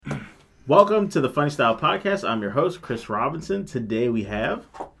Welcome to the Funny Style Podcast. I'm your host, Chris Robinson. Today we have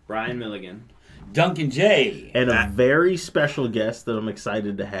Brian Milligan, Duncan Jay, and a very special guest that I'm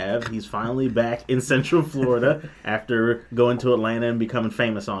excited to have. He's finally back in Central Florida after going to Atlanta and becoming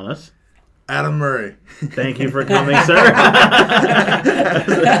famous on us. Adam Murray. Thank you for coming, sir.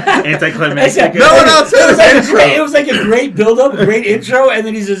 Anticlimactic. No one else has an intro. It was like a great build-up, a great intro, and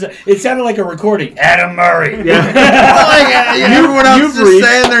then he says, it sounded like a recording. Adam Murray. Yeah. Everyone else just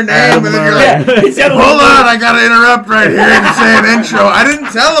saying their name, and then you're like, hold on, I got to interrupt right here and say an intro. I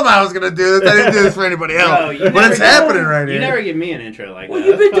didn't tell him I was going to do this. I didn't do this for anybody else. But it's happening right here. You never give me an intro like that. Well,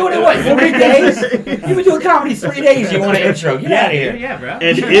 you've been doing it, what, 3 days? You've been doing comedy 3 days. You want an intro. Get out of here. Yeah, bro.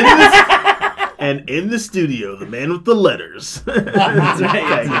 And in the studio, the man with the letters. Hey,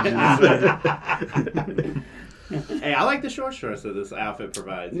 I like the shorts that this outfit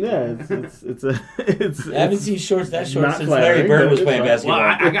provides. Yeah, it's I haven't seen shorts that short not since flattering, Larry Bird but was it's playing fine. basketball.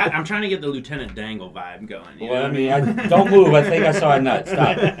 Well, I'm trying to get the Lieutenant Dangle vibe going. You know Well, what I mean, don't move. I think I saw a nut.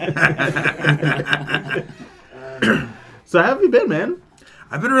 Stop. So how have you been, man?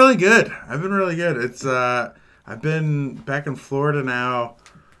 I've been really good. It's I've been back in Florida now.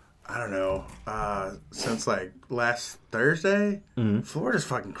 I don't know, since like last Thursday. Mm-hmm. Florida's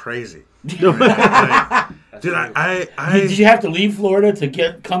fucking crazy. Dude, Dude, I Did you have to leave Florida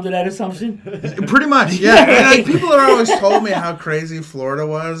to come to that assumption? pretty much, yeah. And, like, people are always told me how crazy Florida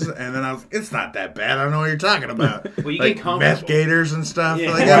was, and then I was, it's not that bad. I don't know what you're talking about. Well, you like get comfortable. meth gators and stuff.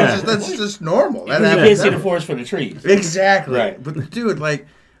 Yeah. Like, that's just normal. That You happens. can't see the forest for the trees. Exactly. Right. But dude, like,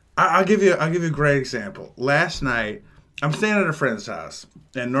 I'll give you a great example. Last night, I'm staying at a friend's house,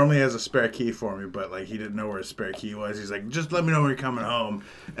 and normally he has a spare key for me, but like he didn't know where his spare key was. He's like, just let me know when you're coming home,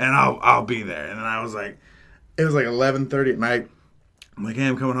 and I'll be there. And then I was like, it was like 11:30 at night. I'm like, hey,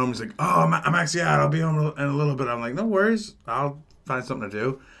 I'm coming home. He's like, oh, I'm actually out. I'll be home in a little bit. I'm like, no worries. I'll find something to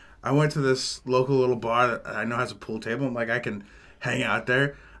do. I went to this local little bar that I know has a pool table. I'm like, I can hang out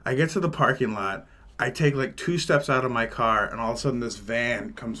there. I get to the parking lot. I take like 2 steps out of my car, and all of a sudden this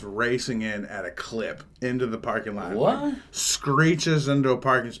van comes racing in at a clip into the parking lot. What? Like, screeches into a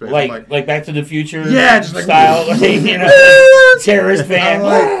parking space. Like Back to the Future Yeah, just like style, terrorist van. I'm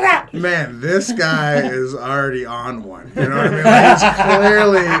like, man, this guy is already on one. You know what I mean? Like, he's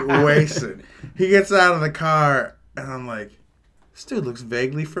clearly wasted. He gets out of the car, and I'm like, this dude looks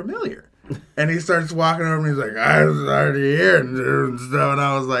vaguely familiar. And he starts walking over, and he's like, I was already here, and stuff. And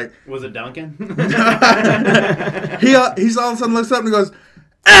I was like, Was it Duncan? he's all of a sudden looks up and he goes,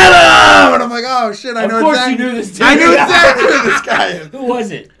 Adam! And I'm like, oh shit, I know Of course exactly. you knew this dude. I knew exactly who this guy is. Who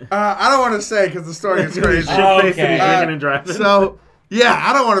was it? I don't want to say because the story is crazy. Oh, Face okay. and drinking and driving. So, yeah,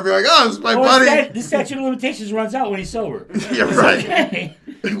 I don't want to be like, oh, this is my Oh, buddy. the statute of limitations runs out when he's sober. You're right. Okay.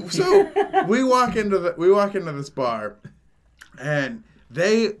 So we walk into this bar, and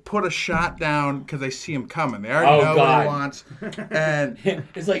they put a shot down because they see him coming. They already know what he wants, and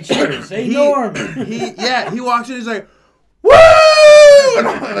It's like cheers. Hey, he Norm. he walks in. He's like, woo! And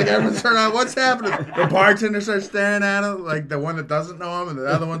I'm like, everyone's turning on. What's happening? The bartender starts staring at him, like the one that doesn't know him, and the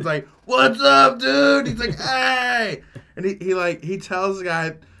other one's like, what's up, dude? He's like, hey, and he tells the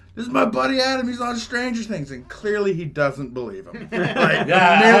guy, this is my buddy Adam. He's on Stranger Things, and clearly he doesn't believe him. Like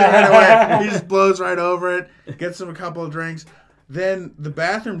right away, he just blows right over it. Gets him a couple of drinks. Then the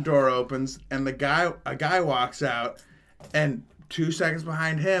bathroom door opens, and a guy walks out, and 2 seconds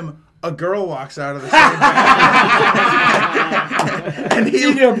behind him, a girl walks out of the same bathroom. And It's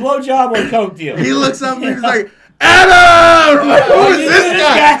either a blowjob or a coke deal. he looks up and he's like, Adam! I'm like, who is this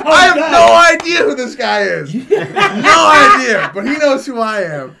guy? I have no idea who this guy is. No idea. But he knows who I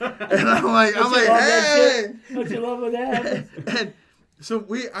am. And I'm like, hey. Don't you love when that happens? And so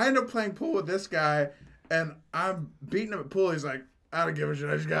I end up playing pool with this guy, and I'm beating him at pool. He's like, I don't give a shit.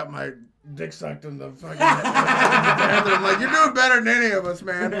 I just got my dick sucked in the fucking bathroom. I'm like, you're doing better than any of us,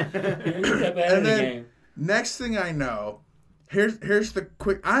 man. And then next thing I know, here's the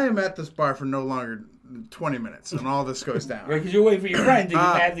quick. I am at this bar for no longer 20 minutes, and all this goes down. Right, because you're waiting for your friend to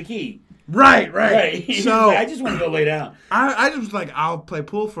have the key. Right. So I just want to go lay down. I just was like, I'll play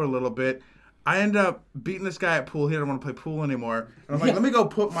pool for a little bit. I end up beating this guy at pool. He didn't want to play pool anymore. And I'm like, let me go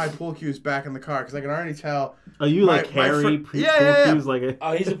put my pool cues back in the car because I can already tell. Are you like Harry? Yeah. Like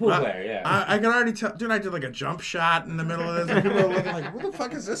Oh, he's a pool player, yeah. I can already tell. Dude, I did like a jump shot in the middle of this. And people are looking like, who the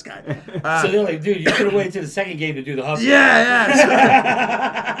fuck is this guy? So they're like, dude, you should have waited till the second game to do the hustle.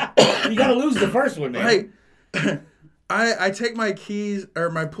 Yeah. You got to lose the first one, man. Right. I take my keys or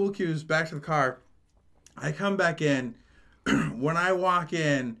my pool cues back to the car. I come back in. When I walk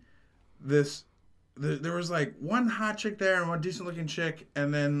in, there was like one hot chick there and one decent looking chick,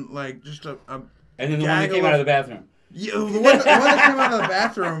 and then like just a and then the one that came out of the bathroom. Yeah, the one that came out of the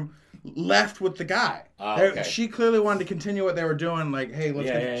bathroom left with the guy. Oh, They- okay. She clearly wanted to continue what they were doing. Like, hey,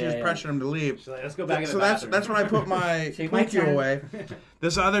 let's she was pressuring him to leave. She's like, let's go back in the So bathroom. that's when I put my Take my cookie time. away.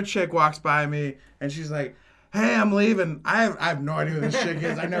 This other chick walks by me and she's like, "Hey, I'm leaving." I have no idea who this chick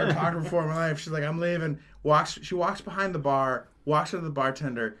is. I never talked to her before in my life. She's like, "I'm leaving." She walks behind the bar, walks up to the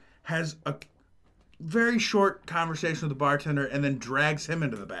bartender, has a very short conversation with the bartender, and then drags him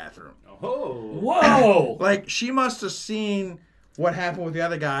into the bathroom. Oh. Whoa! Like, she must have seen what happened with the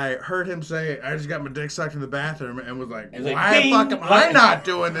other guy, heard him say, "I just got my dick sucked in the bathroom," and was like, was like, "Why the bing! fuck am I not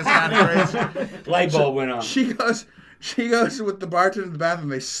doing this kind of crazy?" Light bulb went on. She goes with the bartender in the bathroom.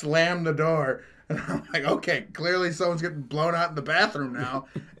 They slam the door, and I'm like, okay, clearly someone's getting blown out in the bathroom now.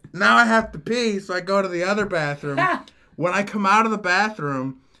 Now I have to pee, so I go to the other bathroom. When I come out of the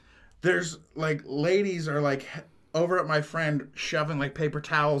bathroom, there's like ladies are like over at my friend shoving like paper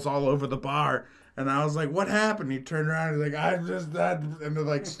towels all over the bar. And I was like, "What happened?" He turned around and he's like, "I just that," and there's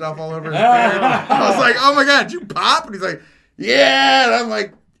like stuff all over his bed. I was like, "Oh my god, did you pop?" And he's like, "Yeah." And I'm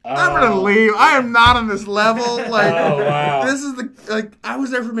like, "I'm gonna leave. I am not on this level." Like, wow. this is I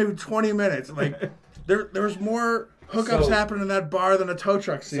was there for maybe 20 minutes. Like, there was more hookups happening in that bar than a tow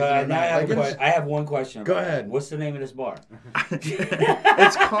truck season. So now I have one question. Go ahead. What's the name of this bar?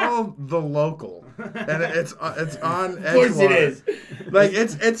 It's called The Local, and it's on Edgewater. Of course it is. Like,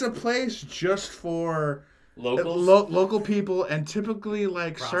 it's a place just for Locals? local people, and typically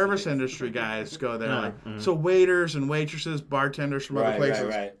like service industry guys go there. So waiters and waitresses, bartenders from other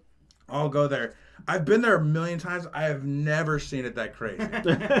places, Right. all go there. I've been there a million times. I have never seen it that crazy.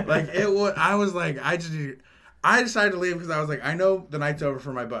 Like, it was. I was like, I decided to leave because I was like, I know the night's over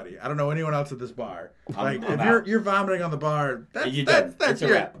for my buddy. I don't know anyone else at this bar. Like, I'm if you're vomiting on the bar, that's It's a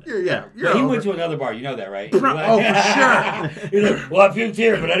wrap. You're He over. went to another bar. You know that, right? Oh, for sure. He's like, well, I puked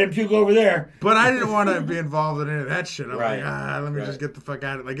here, but I didn't puke over there. But I didn't want to be involved in any of that shit. I'm Right. like, let me Right. just get the fuck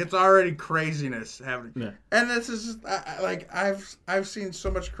out of it. Like, it's already craziness happening. Yeah. And this is just, like, I've seen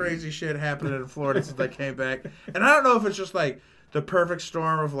so much crazy shit happening in Florida since I came back. And I don't know if it's just, like, the perfect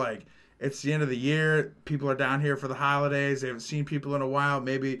storm of, like, it's the end of the year. People are down here for the holidays. They haven't seen people in a while.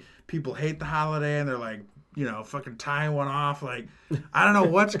 Maybe people hate the holiday and they're like, fucking tying one off. Like, I don't know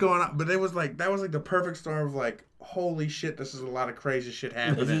what's going on. But that was like the perfect storm of like, holy shit, this is a lot of crazy shit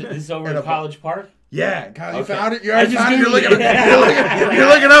happening. Is this over at College Park? Yeah, Kyle, you Okay. found it? You already found it? You're Googled looking, it. you're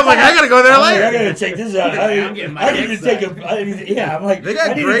looking up like, I gotta go there later. I gotta check this out. I'm getting my I need to next take side. I'm like, They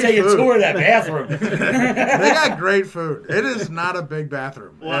got I need to great take a food. tour of that bathroom. They got great food. It is not a big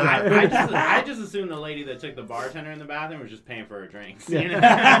bathroom. Well, I just assumed the lady that took the bartender in the bathroom was just paying for her drinks. You know? She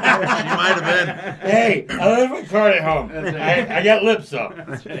might have been. Hey, I left my card at home. That's right. I got lips though.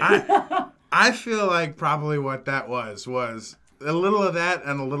 I feel like probably what that was a little of that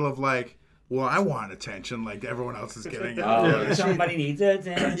and a little of like, well, I want attention like everyone else is getting it. Oh, somebody needs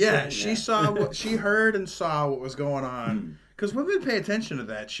attention. Yeah, she heard and saw what was going on. Because women pay attention to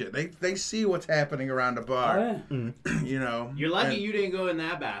that shit. They see what's happening around a bar. Oh, yeah. You're lucky you didn't go in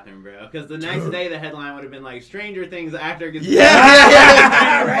that bathroom, bro. Because the next day the headline would have been like, Stranger Things actor gets Right.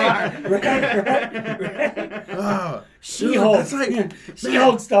 Oh, She-Hulk. that's like,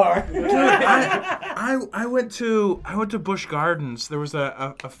 She-Hulk star. dude, I went to Busch Gardens. There was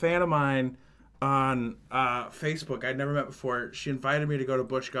a fan of mine on Facebook I'd never met before. She invited me to go to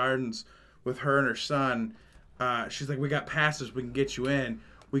Busch Gardens with her and her son. She's like, we got passes, we can get you in.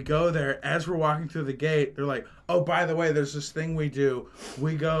 We go there. As we're walking through the gate, they're like, oh, by the way, there's this thing we do.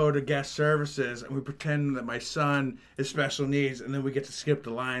 We go to guest services, and we pretend that my son is special needs, and then we get to skip the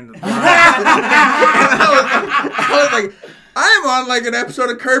line. I was like, I am on like an episode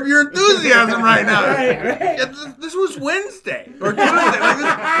of Curb Your Enthusiasm right now. Right. This was Wednesday or Tuesday.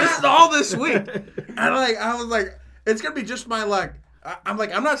 Like, this is all this week. And I was like, it's going to be just my luck. I'm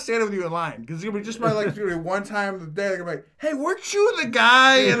like, I'm not standing with you in line because it's going to be just my luck. It's going to be one time a day. They're going to be like, hey, weren't you the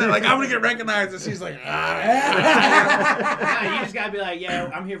guy? And then like, I'm going to get recognized. And she's like, Nah, you just gotta be like, yeah,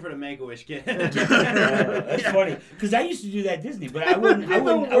 I'm here for the Make-A-Wish kid. That's funny because I used to do that at Disney, but I wouldn't.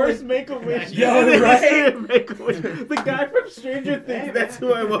 Make-A-Wish. Yo, right? Make-A-Wish. The guy from Stranger Things. That's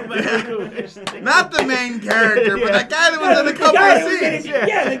who I want my Make-A-Wish thing. not the main character, but that guy that was in a The couple guy of who was in scenes. it-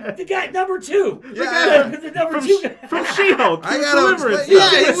 yeah, the guy number 2. Yeah. The number 2 guy. From She-Hulk. I From gotta Deliverance. explain-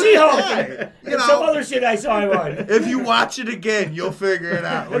 yeah, Yeah, he was She-Hulk. the guy. You And some know, other shit I saw him on. if you watch it again, you'll figure it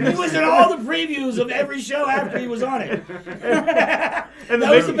out. He was in all the previews of every show after he was on it. And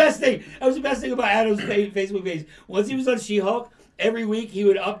That was the best thing. That was the best thing about Adam's Facebook page. Once he was on She-Hulk, every week he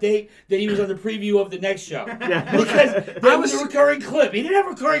would update that he was on the preview of the next show. Because that was a recurring clip. He didn't have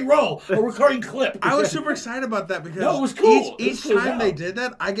a recurring role, a recurring clip. I was super excited about that because No, it was cool. It was each cool as time hell. they did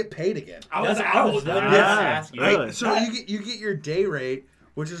that, I get paid again. I was literally Ah, gonna ask you. really? So you get your day rate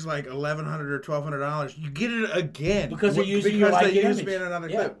which is like $1,100 or $1,200, you get it again because they're using because like they use image. me in another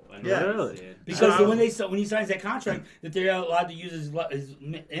Yeah. clip. Yeah, Really? Because So- when he signs that contract, that they're allowed to use his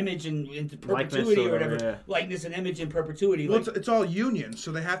image into Likeness perpetuity or or whatever, whatever, likeness and image in perpetuity. Well, Like, it's all union,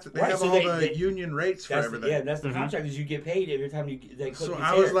 so they have to. They Right, have so all they- the union rates for everything. that's the contract is you get paid every time they clip So his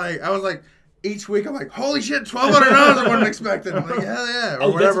I hair. was like, each week I'm like, holy shit, $1,200! I wasn't expecting. I'm like, hell yeah,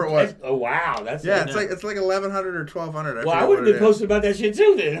 or whatever it was. Oh wow, that's Yeah, it's like $1,100 or $1,200. Well, I would have been posting about that shit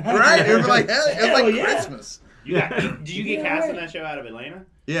too then. Right? It was like hell, it was Hell like yeah. Christmas. Did you get Yeah, cast in right. that show out of Atlanta?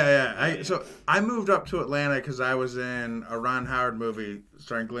 Yeah. So I moved up to Atlanta because I was in a Ron Howard movie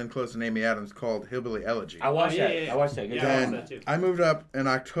starring Glenn Close and Amy Adams called Hillbilly Elegy. I watched yeah, that. yeah. I watched that. Good Yeah, I job. watched that too. I moved up in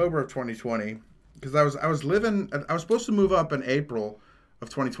October of 2020 because I was supposed to move up in April of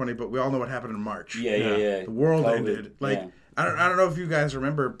 2020, but we all know what happened in March. Yeah. The world COVID. ended. Like Yeah. I don't know if you guys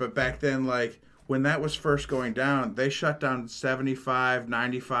remember, but back then, like when that was first going down, they shut down 75,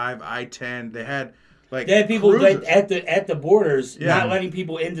 95, I-10. They had like They had people cruises. at the borders Yeah. not letting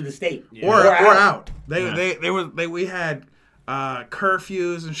people into the state or out. Yeah. We had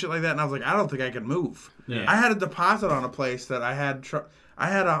curfews and shit like that, and I was like, I don't think I can move. Yeah. I had a deposit on a place that I had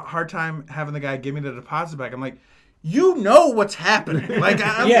a hard time having the guy give me the deposit back. I'm like, you know what's happening. Like, it's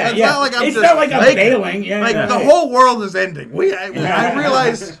not like I'm it's just not like I'm faking. bailing. Yeah, Like yeah. the whole world is ending. I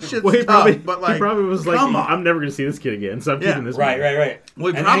realize shit's Well, he tough, but like he probably was like, come on. I'm never gonna see this kid again, so I'm Yeah. keeping this. Right. movie. We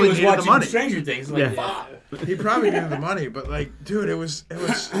And then probably he was needed the watching money. Stranger Things. Like, Yeah. fuck. He probably needed the money, but like, dude, it was.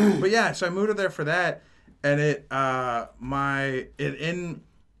 But yeah, so I moved up there for that, and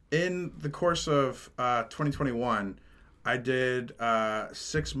in the course of 2021, I did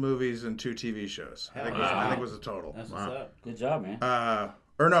 6 movies and 2 TV shows. I think was the total. That's what's up. Good job, man.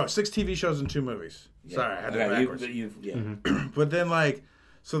 Or no, 6 TV shows and 2 movies. Sorry, I had it backwards. But then like,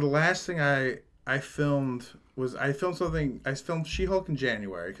 so the last thing I filmed was I filmed She-Hulk in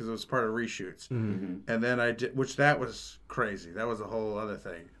January because it was part of reshoots, and then I did, which that was crazy. That was a whole other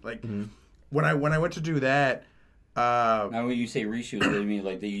thing. Like when I went to do that. Now, when you say reshoot, what do you mean?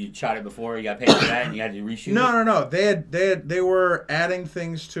 Like you shot it before, you got paid for that, and you had to reshoot it? No. They were adding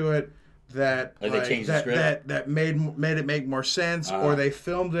things to it that Like they changed the script? that made it make more sense, or they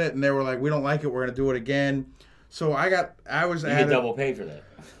filmed it and they were like, we don't like it, we're gonna do it again. So I was You added. get double pay for that.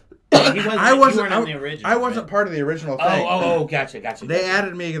 You I weren't on the original. I wasn't part of the original thing. Oh, gotcha. They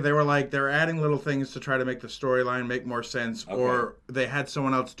added me. They were adding little things to try to make the storyline make more sense, or they had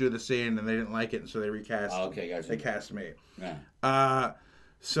someone else do the scene and they didn't like it, and so they recast. Oh, okay, gotcha. They cast me. Yeah.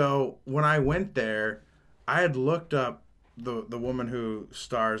 So when I went there, I had looked up the woman who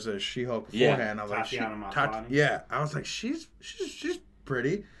stars as She-Hulk beforehand. I was Tatiana like, Maslany. I was like, she's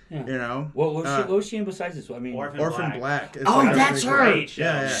pretty. Yeah. You know. What was she in besides this? I mean, Orphan Black. It's Oh, like a that's big- her.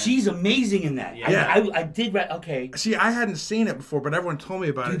 Yeah. She's amazing in that. Yeah. I did. Okay. See, I hadn't seen it before, but everyone told me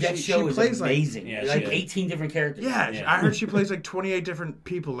about Dude, it. that she show is plays amazing. Yeah, like she is. 18 different characters. Yeah, I heard she plays like 28 different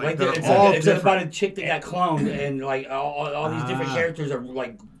people. Like, Like they're it's, all it's different. about a chick that got cloned, and like all these different characters are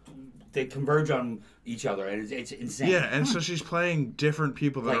like they converge on each other, and it's insane. Yeah, and so she's playing different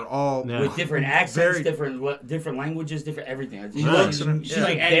people that Like, are all with different accents, very- different languages, different everything. She looks She's, at him- she's yeah.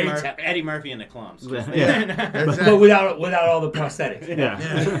 like Like Eddie Murphy and the Clumps. Exactly. but without all the prosthetics. Yeah.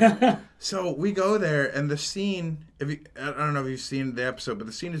 Yeah. So we go there, and the scene. I don't know if you've seen the episode, but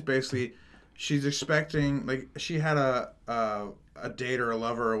the scene is basically she's expecting, like, she had a date or a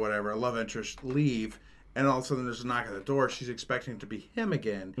lover or whatever, a love interest, leave. And all of a sudden, there's a knock at the door. She's expecting it to be him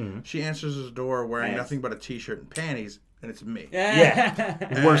again. She answers his door wearing nothing but a t-shirt and panties, and it's me.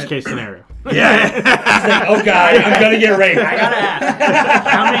 Yeah. Worst case scenario. Yeah. He's like, oh god, I'm gonna get raped. I gotta ask,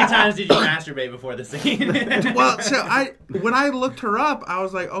 how many times did you masturbate before the scene? Well, so when I looked her up, I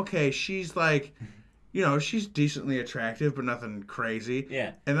was like, okay, she's like, you know, she's decently attractive, but nothing crazy.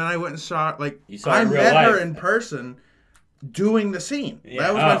 Yeah. And then I went and saw, like, You saw her I in real met her life. in person doing the scene. Yeah.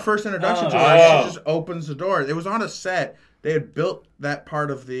 That was my first introduction to her. Oh. She just opens the door. It was on a set. They had built that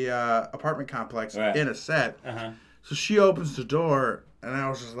part of the apartment complex in a set. So she opens the door, and I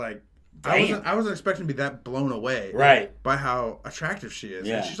was just like, I wasn't expecting to be that blown away by how attractive she is.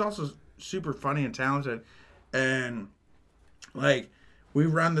 Yeah. And she's also super funny and talented. And, like, we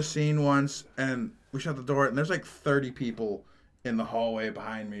run the scene once, and we shut the door, and there's like 30 people in the hallway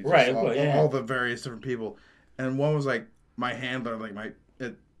behind me. Just all the various different people. And one was like my handler, like my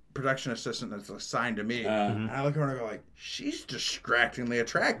production assistant that's assigned to me. And I look at her and I go like, she's distractingly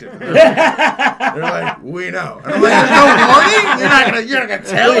attractive. They're like, we know. And I'm like, there's no warning? You're not gonna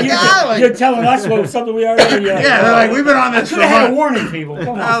tell a guy? Like, You're telling us something we already. yeah, they're like, we've been on this for Could have had a months. warning, people.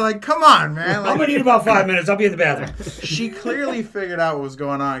 Come I was on. like, come on, man. I'm Like, gonna need about 5 minutes. I'll be in the bathroom. she clearly figured out what was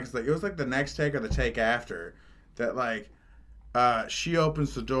going on because like it was like the next take or the take after that, like, she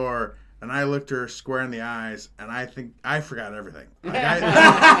opens the door, and I looked her square in the eyes, and I think I forgot everything. Like,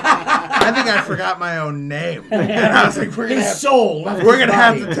 I think I forgot my own name. And I was like, we're gonna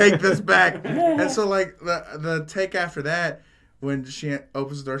have to take this back. And so like the take after that, when she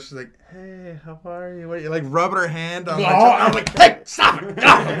opens the door, she's like, "Hey, how are you?" What, like rubbing her hand on. I'm like, "Hey, stop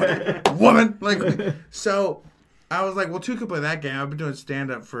it, woman!" Like, so I was like, "Well, two can play that game. I've been doing stand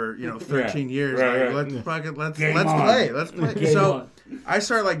up for 13 years. Let's play." So I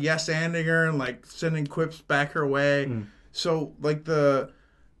start like yes-anding her and like sending quips back her way. So like the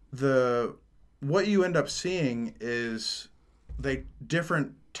what you end up seeing is they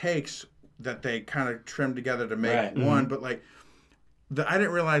different takes that they kind of trim together to make one, but like. I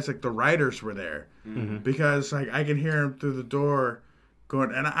didn't realize like the writers were there because like I could hear them through the door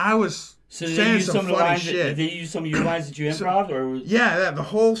going, and I was saying some funny shit. Did they use some of your lines that you improv, or the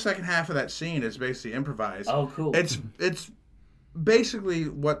whole second half of that scene is basically improvised. Oh, cool! It's basically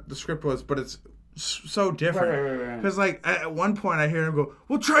what the script was, but it's so different because like at one point I hear him go,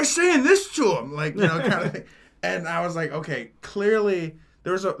 "Well, try saying this to him," like kind of thing, and I was like, okay, clearly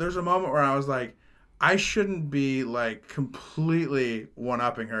there's a moment where I was like. I shouldn't be like completely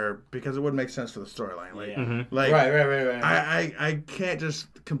one-upping her because it wouldn't make sense for the storyline. Like, right. I can't just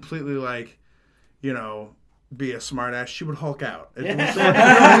completely like, be a smartass. She would Hulk out. It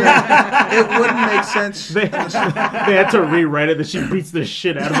wouldn't make sense. They had to rewrite it that she beats the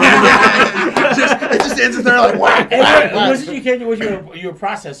shit out of her. It just ends with her like whack. Wasn't you kidding? Was you a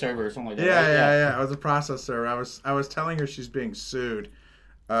process server or something like that? Yeah. I was a process server. I was telling her she's being sued.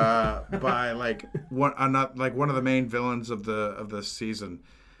 By like one of the main villains of the season,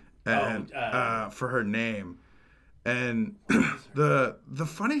 and for her name, and the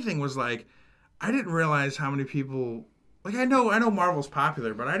funny thing was like I didn't realize how many people like I know Marvel's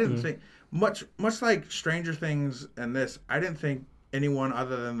popular, but I didn't think much like Stranger Things and this. I didn't think anyone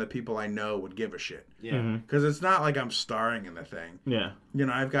other than the people I know would give a shit. Yeah, because it's not like I'm starring in the thing. Yeah,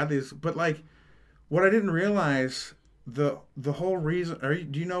 I've got these, but like what I didn't realize. The whole reason...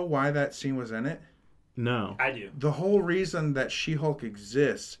 do you know why that scene was in it? No. I do. The whole reason that She-Hulk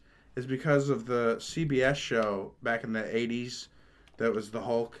exists is because of the CBS show back in the 80s that was the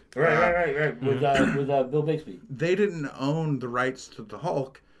Hulk. Right. With Bill Bixby. They didn't own the rights to the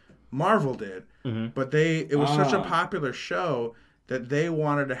Hulk. Marvel did. But it was such a popular show that they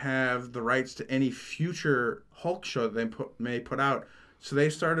wanted to have the rights to any future Hulk show that they may put out. So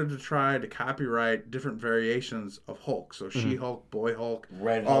they started to try to copyright different variations of Hulk. So She-Hulk, Boy Hulk,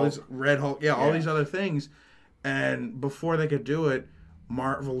 Red Hulk, all these other things. And before they could do it,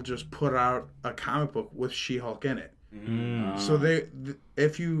 Marvel just put out a comic book with She-Hulk in it. So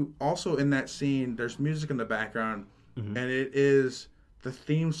if you also in that scene, there's music in the background, and it is the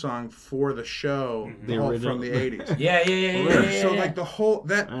theme song for the show, the Hulk from the 80s. Yeah. So like the whole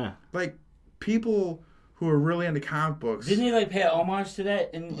like people. Who are really into comic books. Didn't he like pay a homage to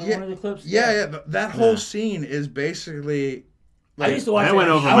that in one of the clips? Yeah. That whole scene is basically. Like, I used to watch. That went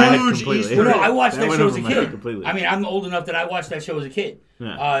over my head completely. No, I watched that show as a kid. Completely. I mean, I'm old enough that I watched that show as a kid.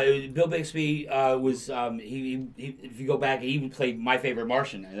 Yeah. Bill Bixby was he if you go back, he even played My Favorite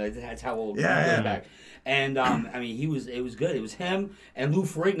Martian. That's how old he goes back. And I mean, it was good. It was him and Lou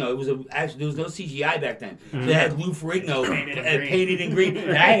Ferrigno. Actually there was no CGI back then. So they had Lou Ferrigno painted in green.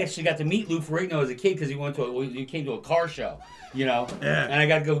 And I actually got to meet Lou Ferrigno as a kid because he came to a car show, Yeah. And I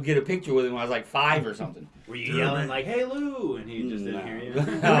got to go get a picture with him when I was like 5 or something. Were you yelling like, "Hey Lou," and he just didn't hear you?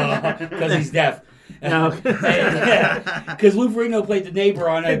 Because he's deaf. Because Lou Ferrigno played the neighbor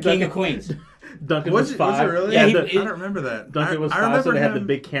on King of Queens. Duncan was 5. Was it really? Yeah, I don't remember that. Duncan was 5, so they had the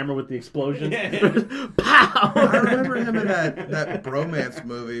big camera with the explosion. Pow! I remember him in that bromance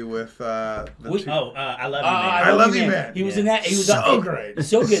movie with I Love You Man. I Love You Man. He was in that. He was so great.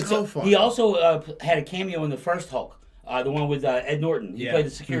 So good. So fun. He also had a cameo in the first Hulk, the one with Ed Norton. He played the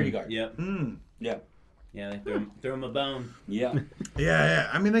security guard. Yep. Yeah. Yeah, they threw him a bone. Yeah. Yeah.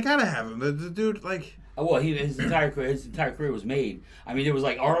 I mean, they gotta have him. The dude, like. Well, his entire career was made. I mean, there was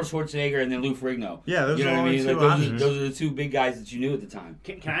like Arnold Schwarzenegger and then Lou Ferrigno. Yeah, those are what I mean. two Like, those are the two big guys that you knew at the time.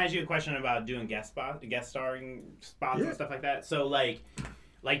 Can I ask you a question about doing guest starring spots and stuff like that? So, like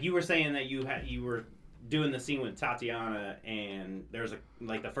you were saying that you were doing the scene with Tatiana, and there's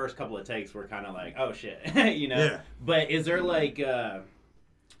the first couple of takes were kind of like, oh shit, Yeah. But is there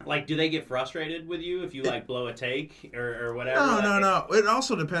do they get frustrated with you if you blow a take or whatever? No. It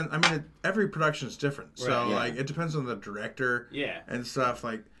also depends. I mean, every production is different, so it depends on the director. And stuff.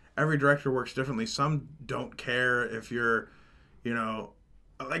 Like every director works differently. Some don't care if you're,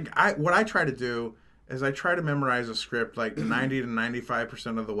 what I try to do is I try to memorize a script 90 to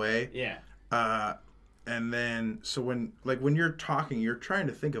 95% of the way. Yeah. And then, so when you're talking, you're trying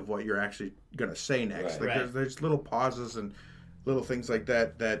to think of what you're actually going to say next. Right. There's little pauses and little things like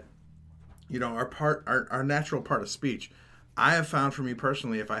that, are natural part of speech. I have found for me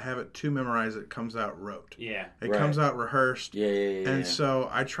personally, if I have it too memorized, it comes out rote. Yeah. It comes out rehearsed. Yeah. And so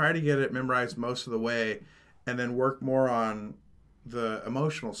I try to get it memorized most of the way and then work more on the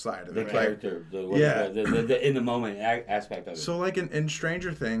emotional side of The it. character. The in the moment aspect of it. So like in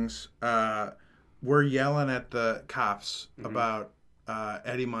Stranger Things, we're yelling at the cops about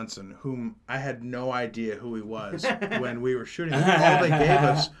Eddie Munson, whom I had no idea who he was when we were shooting. All they gave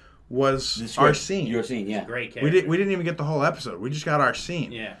us was our scene. Your scene, yeah. Great character. We didn't even get the whole episode. We just got our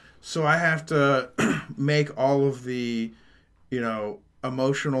scene. Yeah. So I have to make all of the,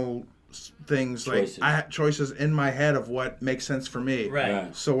 emotional things Choices. like I had choices in my head of what makes sense for me.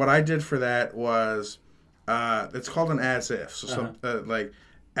 Right. So what I did for that was, it's called an as if. So like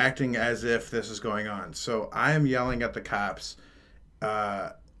acting as if this is going on. So I am yelling at the cops,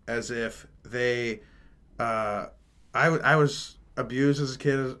 as if they, I was abused as a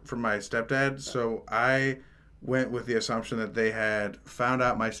kid from my stepdad. So I went with the assumption that they had found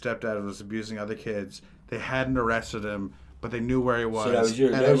out my stepdad was abusing other kids. They hadn't arrested him, but they knew where he was. So that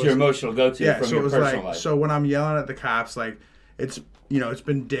was your emotional go-to from your personal life. So when I'm yelling at the cops, like, it's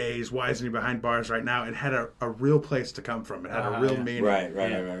been days. Why isn't he behind bars right now? It had a real place to come from. It had a real meaning.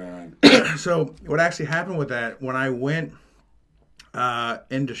 Right. So what actually happened with that, when I went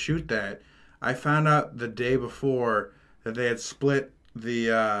in to shoot that, I found out the day before that they had split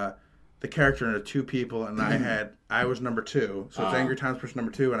the character into two people, and I was number 2, so it's Angry Townsperson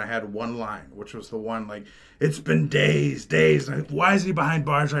number 2, and I had one line, which was the one like, it's been days. Why is he behind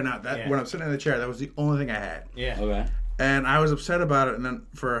bars right now? When I'm sitting in the chair, that was the only thing I had. Yeah. Okay. And I was upset about it, and then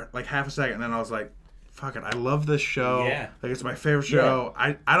for like half a second, and then I was like, fuck it, I love this show. Yeah. Like, it's my favorite show.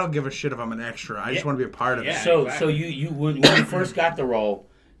 I don't give a shit if I'm an extra. I just want to be a part of it. So you when you first got the role,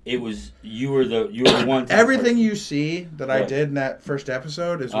 it was you were the one. Everything you see that I did in that first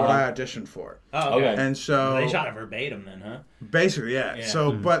episode is what I auditioned for. Oh, okay. And so they shot it verbatim then, huh? Basically, yeah.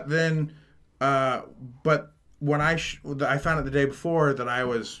 So, but then, but when I found out the day before that I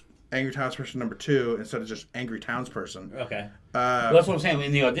was Angry Townsperson number 2 instead of just Angry Townsperson. Okay. Well, that's what I'm saying.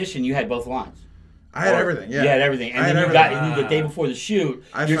 In the audition, you had both lines. I had everything. Yeah, you had everything, and then the day before the shoot,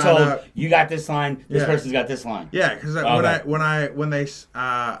 you're told you got this line. This person's got this line. Yeah, because I found out when they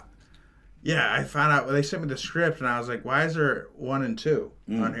sent me the script, and I was like, "Why is there 1 and 2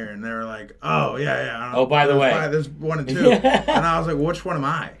 on here?" And they were like, "Oh, yeah." Oh, by the way, there's 1 and 2, and I was like, well, "Which one am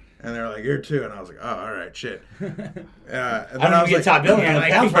I?" And they were like, "You're 2," and I was like, "Oh, all right, shit." And I don't even get top billing on it.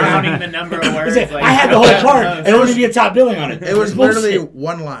 Like counting the number of words. I had the whole part, and I don't even get top billing on it. It was literally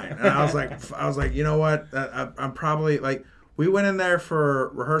one line, and I was like, you know what? I'm probably like, we went in there for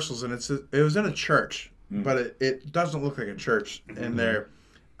rehearsals, and it was in a church, but it doesn't look like a church in there.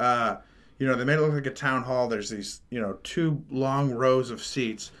 They made it look like a town hall. There's these 2 long rows of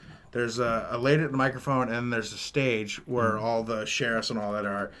seats. There's a lady at the microphone, and there's a stage where all the sheriffs and all that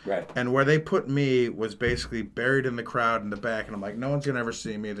are. Right. And where they put me was basically buried in the crowd in the back, and I'm like, no one's going to ever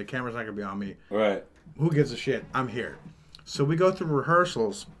see me. The camera's not going to be on me. Right. Who gives a shit? I'm here. So we go through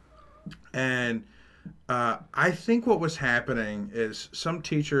rehearsals, and I think what was happening is some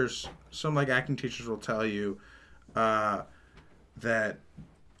like acting teachers will tell you that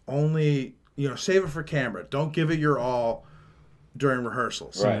only, save it for camera. Don't give it your all during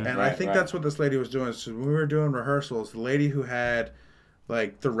rehearsals. Right, and I think that's what this lady was doing. So when we were doing rehearsals, the lady who had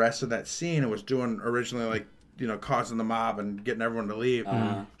like the rest of that scene and was doing originally like, causing the mob and getting everyone to leave,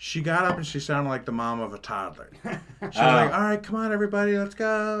 she got up and she sounded like the mom of a toddler. She was like, all right, come on, everybody, let's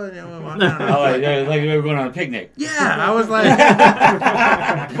go. And, we walked down. Like we were going on a picnic. Yeah, I was like,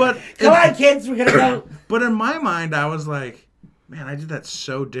 but come on, kids, we're going to go. But in my mind, I was like, man, I did that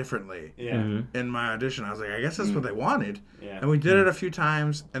so differently in my audition. I was like, I guess that's what they wanted. Yeah. And we did it a few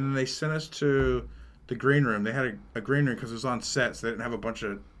times, and then they sent us to the green room. They had a green room because it was on set, so they didn't have a bunch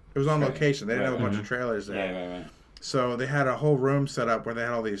of... It was on location. They didn't have a bunch of trailers there. Right. So they had a whole room set up where they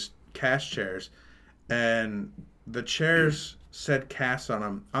had all these cast chairs, and the chairs said cast on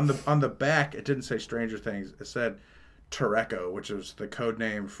them. On the back, it didn't say Stranger Things. It said Toreco, which is the code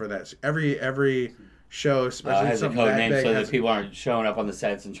name for that. Every show, especially has a something code that name big, so that people aren't showing up on the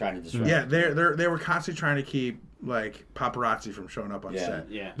sets and trying to disrupt. Yeah, they were constantly trying to keep like paparazzi from showing up on set.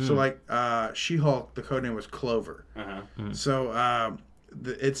 Yeah. So like She-Hulk, the code name was Clover. So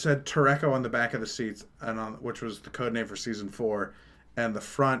it said Toreco on the back of the seats, which was the code name for season 4. And the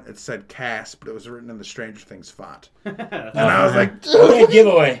front, it said Cass, but it was written in the Stranger Things font. And I was like, dude,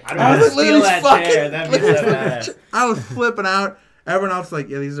 giveaway. I was like, steal that chair. That'd be so bad. I was flipping out. Everyone else like,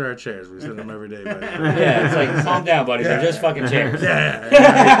 yeah, these are our chairs. We sit in them every day. Buddy. Yeah, it's like, calm down, buddy. They're just fucking chairs. Yeah.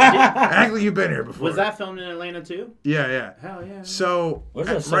 Act like you've been here before. Was that filmed in Atlanta too? Yeah. Hell yeah. So,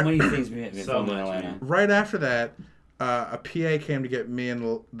 so many things being filmed in Atlanta. Right after that, a PA came to get me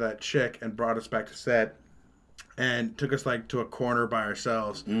and that chick and brought us back to set and took us like to a corner by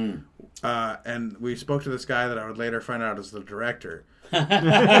ourselves. And we spoke to this guy that I would later find out is the director. The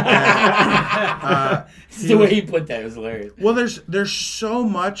way he put that was hilarious. Well, there's so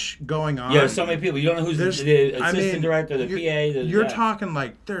much going on. Yeah, there's so many people. You don't know who's the assistant director, the PA. You're talking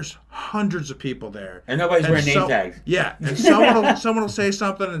like there's hundreds of people there, and nobody's wearing name tags. Yeah, and someone will say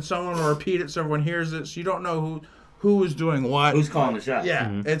something, and someone will repeat it, so everyone hears it. So you don't know who is doing what, who's calling the shots.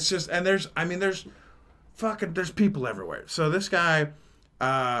 Yeah, it's just and there's people everywhere. So this guy,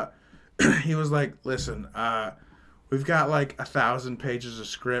 he was like, listen. We've got like 1,000 pages of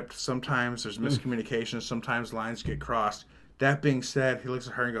script. Sometimes there's miscommunication. Sometimes lines get crossed. That being said, he looks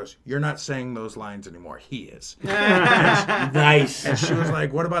at her and goes, "You're not saying those lines anymore. He is." Nice. And she was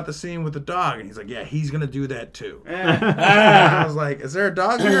like, "What about the scene with the dog?" And he's like, "Yeah, he's going to do that too." I was like, "Is there a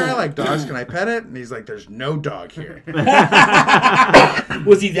dog here? I like dogs. Can I pet it?" And he's like, "There's no dog here."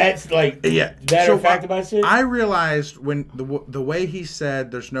 Was he that like matter of fact about shit? I realized when the way he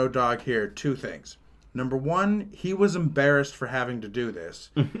said, "There's no dog here," two things. Number one, he was embarrassed for having to do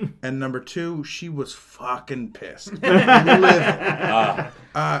this. And number two, she was fucking pissed. And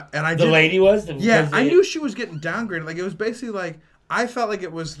the lady was? I knew she was getting downgraded. Like, it was basically like, I felt like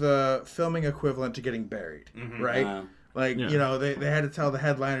it was the filming equivalent to getting buried, right? You know, they had to tell the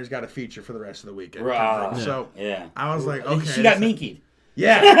headliner's got a feature for the rest of the weekend. So I was like, okay. She got minkied.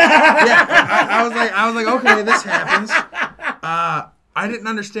 Yeah. I was like, okay, this happens. I didn't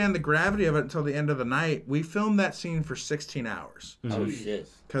understand the gravity of it until the end of the night. We filmed that scene for 16 hours. Oh, shit.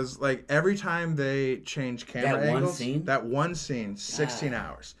 Because, like, every time they changed camera angles... That one scene, 16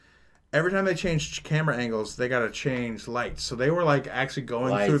 hours. Every time they changed camera angles, they got to change lights. So they were, like, actually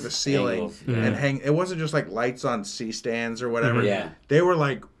going through the ceiling and hang... It wasn't just, like, lights on C-stands or whatever. Yeah. They were,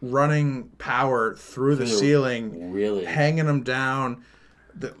 like, running power through the ceiling. Really? Hanging them down.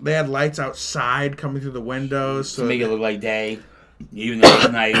 They had lights outside coming through the windows. To make it look like day. Even though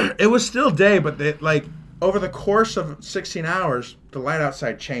it's night. It was still day, but over the course of 16 hours, the light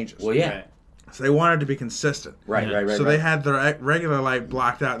outside changes. Well, yeah. So they wanted to be consistent. Right. So they had the regular light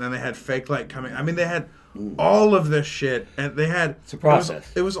blocked out, and then they had fake light coming. I mean, they had all of this shit, and they had... It's a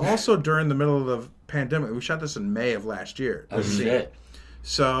process. It was also during the middle of the pandemic. We shot this in May of last year. Oh, shit.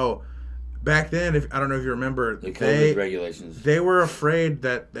 So... Back then, I don't know if you remember, the COVID regulations. They were afraid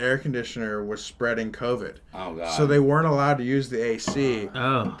that the air conditioner was spreading COVID. Oh, God. So they weren't allowed to use the AC.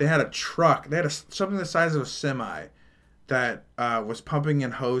 Oh. They had a truck. They had something the size of a semi that was pumping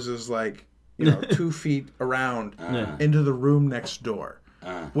in hoses 2 feet around into the room next door.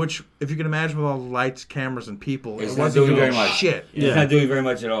 Which, if you can imagine with all the lights, cameras, and people, it wasn't doing very much. Shit. It's not doing very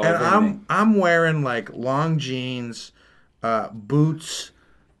much at all. And I'm wearing long jeans, boots,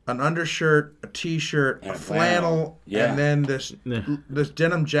 an undershirt, a t-shirt, a flannel, and then this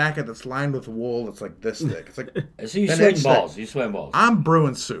denim jacket that's lined with wool that's like this thick. It's like so you sweating balls. You sweating balls. I'm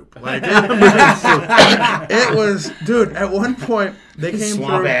brewing soup. It was, dude. At one point they came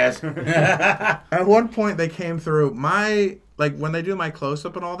Swamp through. Ass. At one point they came through when they do my close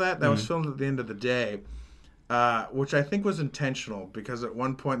up and all that. That was filmed at the end of the day, which I think was intentional because at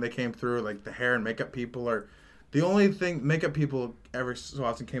one point they came through the hair and makeup people are. The only thing, makeup people every so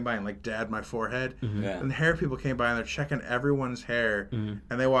often came by and dad my forehead. And the hair people came by and they're checking everyone's hair. And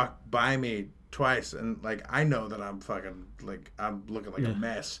they walked by me twice. And I know that I'm fucking, I'm looking like a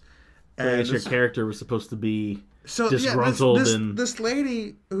mess. And I guess your character was supposed to be disgruntled. and this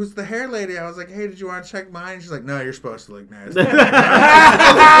lady, who's the hair lady, I was like, hey, did you want to check mine? She's like, no, you're supposed to look nice. What? No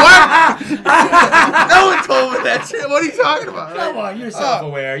one told me that shit. What are you talking about? Come on, you're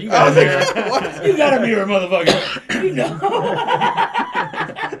self-aware. You got a mirror. You got a mirror, motherfucker. You know.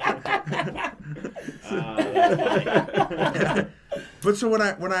 But so when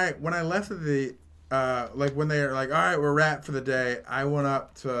I left the when they were like, all right, we're wrapped for the day, I went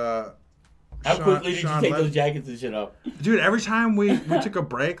up to how quickly did you take those jackets and shit up? Dude, every time we took a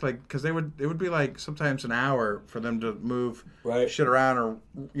break, because it would be sometimes an hour for them to move shit around or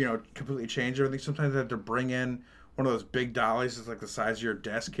completely change everything. Sometimes they had to bring in one of those big dollies that's the size of your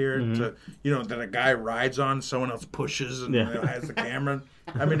desk here to that a guy rides on, someone else pushes and has the camera.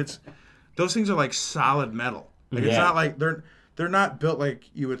 I mean, those things are solid metal. It's not they're not built like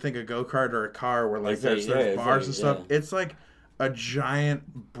you would think a go-kart or a car where there's bars and stuff. It's a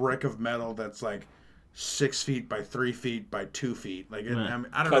giant brick of metal that's 6 feet by 3 feet by 2 feet. Like, I don't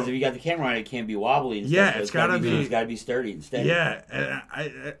know. Because if you got the camera on it, can't be wobbly. And yeah, stuff. it's got to be. It's got to be sturdy and steady. Yeah,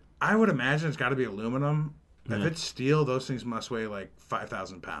 and I would imagine it's got to be aluminum. If it's steel, those things must weigh like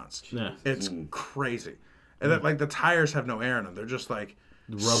 5,000 pounds. Yeah, it's crazy. And like the tires have no air in them; they're just like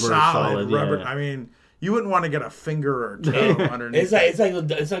rubber, solid rubber. Yeah. I mean, you wouldn't want to get a finger or toe underneath. It's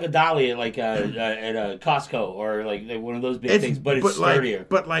like a dolly at a Costco or like one of those big things, but it's sturdier.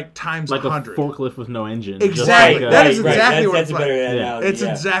 But like times like 100. A forklift with no engine. Exactly. That is exactly what that's it's a better like. analogy. It's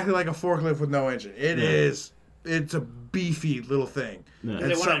exactly like a forklift with no engine. It is. It's a beefy little thing. Yeah.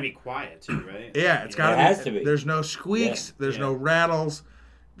 They want it to be quiet too, right? Yeah, it's got to be. It has to be. There's no squeaks. There's no rattles.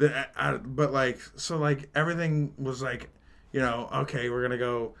 But like, so like everything was like, okay, we're gonna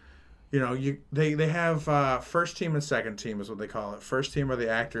go. They have first team and second team is what they call it. First team are the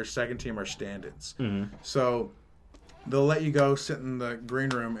actors. Second team are stand-ins. Mm-hmm. So they'll let you go sit in the green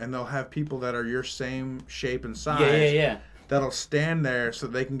room, and they'll have people that are your same shape and size. Yeah. That'll stand there so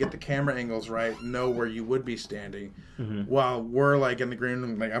they can get the camera angles right, know where you would be standing, while we're like in the green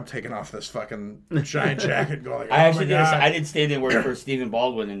room, like I'm taking off this fucking giant jacket, going. Like, I did stand-in work for Stephen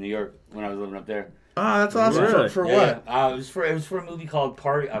Baldwin in New York when I was living up there. Oh, that's awesome. Really? For what? It was for a movie called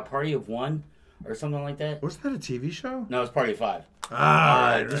Party of One or something like that. Wasn't that a TV show? No, it was Party of Five.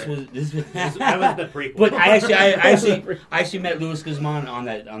 This was the prequel. But I actually met Louis Guzman on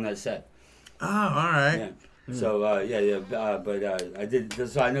that set. Oh, all right. Yeah. So but I did.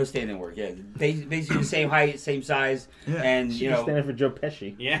 So I know stand-in work. Yeah, basically the same height, same size, and standing for Joe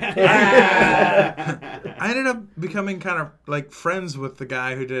Pesci. Yeah. I ended up becoming kind of like friends with the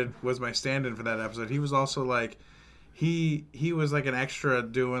guy who was my stand-in for that episode. He was also like, he was like an extra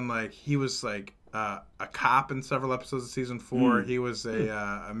doing like he was like a cop in several episodes of season 4. He was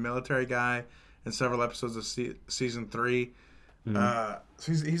a military guy in several episodes of season 3. So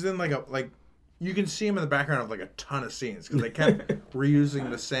he's in like. You can see him in the background of like a ton of scenes because they kept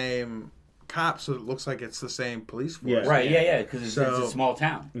reusing the same cops, so it looks like it's the same police force. Yeah. Right? Yeah. Because it's a small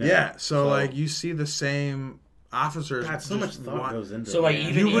town. Yeah. So like you see the same officers. God, so much thought goes into it. So like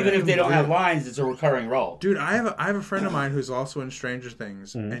even if they don't have lines, it's a recurring role. Dude, I have a friend of mine who's also in Stranger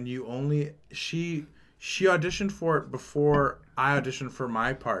Things, and she auditioned for it before I auditioned for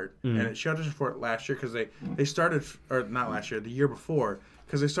my part, and she auditioned for it last year because they started, or not last year, the year before.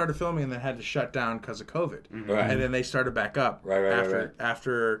 Because they started filming and they had to shut down because of COVID, and then they started back up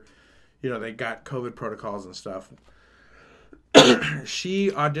after they got COVID protocols and stuff.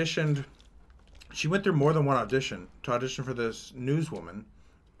 She auditioned. She went through more than one audition to audition for this newswoman,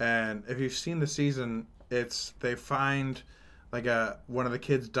 and if you've seen the season, they find like one of the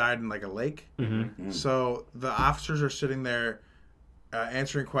kids died in like a lake. So the officers are sitting there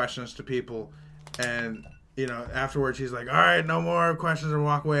answering questions to people, and afterwards he's like, all right, no more questions, and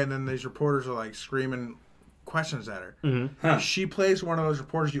walk away. And then these reporters are like screaming questions at her. She plays one of those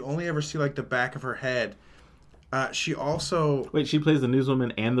reporters. You only ever see like the back of her head. She also... Wait, she plays the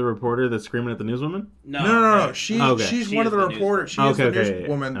newswoman and the reporter that's screaming at the newswoman? No. She's one of the reporters. She is the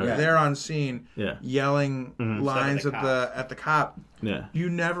newswoman there on scene yelling lines at the cop. Yeah. You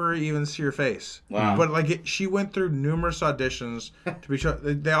never even see her face. Wow. But like she went through numerous auditions to be sure.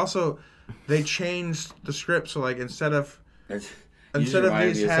 They changed the script, so like instead of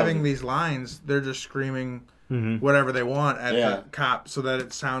these having these lines, they're just screaming whatever they want at the cop, so that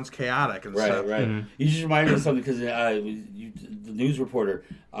it sounds chaotic and stuff. Right. You just reminded me of something because the news reporter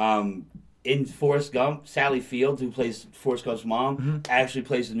in Forrest Gump, Sally Field, who plays Forrest Gump's mom, actually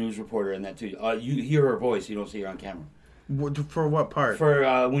plays the news reporter in that too. You hear her voice, you don't see her on camera. For what part?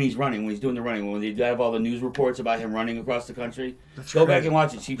 For when he's running, when he's doing the running, when they have all the news reports about him running across the country. Go back and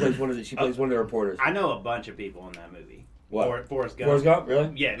watch it. She plays one of the reporters. I know a bunch of people in that movie. What? Forrest Gump. Forrest Gump,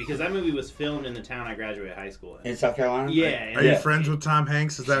 really? Yeah, because that movie was filmed in the town I graduated high school in. In South Carolina? Yeah. Are you friends with Tom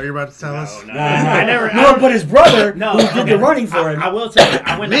Hanks? Is that what you're about to tell us? No. I never. But his brother, who did the running for him. I will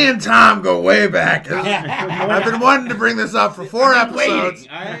tell you. Me and Tom go way back. I've been wanting to bring this up for 4 episodes.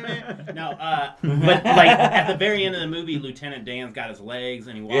 But like at the very end of the movie, Lieutenant Dan's got his legs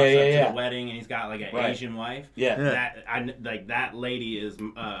and he walks up to the wedding and he's got like an Asian wife. Yeah. That lady is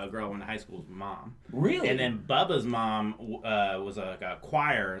a girl I went to high school's mom. Really? And then Bubba's mom was a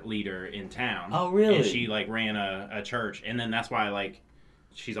choir leader in town. Oh, really? And she like ran a church, and then that's why like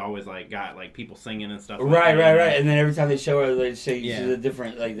she's always like got like people singing and stuff. Right. Like And then every time they show her, they say Yeah. she's a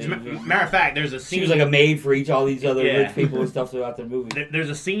different like. Matter of fact, there's a scene. She was like a maid for all these other Yeah. rich people and stuff throughout the movie. There's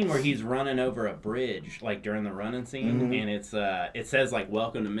a scene where he's running over a bridge, like during the running scene, and it says like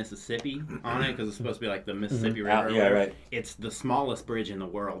 "Welcome to Mississippi" on it because it's supposed to be like the Mississippi River. Yeah, right. It's the smallest bridge in the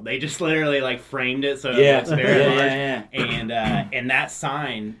world. They just literally like framed it so Yeah. it's very large. Yeah. And that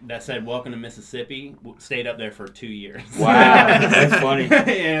sign that said "Welcome to Mississippi" stayed up there for 2 years. Wow, that's funny.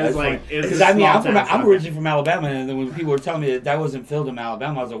 Yeah, it was like because I mean I'm originally from Alabama, and then when people were telling me that wasn't filmed in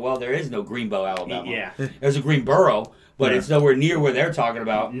Alabama, I was like, well, there is no Greenbow, Alabama. Yeah, there's a Greenboro, but it's nowhere near where they're talking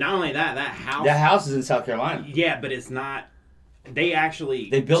about. Not only that house is in South Carolina. Yeah, but it's not. They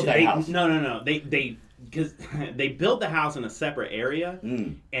built that house. No. Because they built the house in a separate area,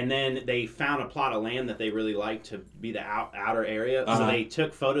 and then they found a plot of land that they really liked to be the outer area. So they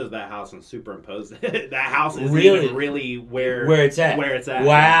took photos of that house and superimposed it. That house is really where it's at.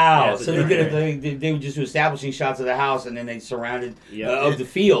 Wow! So they would just do establishing shots of the house, and then they surrounded of the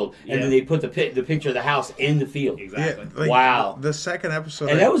field, and then they put the picture of the house in the field. Exactly. Yeah, like wow! The second episode,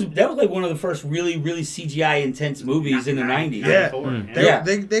 and that was like one of the first really CGI intense movies in the 90s.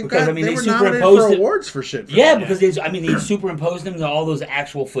 They were nominated for awards for shit. Because they superimposed them to all those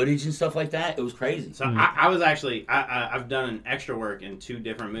actual footage and stuff like that. It was crazy. So I was actually I've done an extra work in 2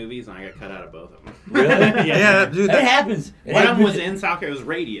 different movies, and I got cut out of both of them. Really? Yeah, dude, that happens. One of them was in South Carolina. It was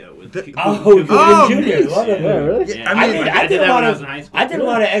radio. With Junior. Really? Yeah. I did that a lot when I was of in high school. I did a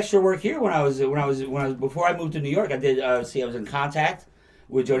lot of extra work here when I was before I moved to New York. I did I was in Contact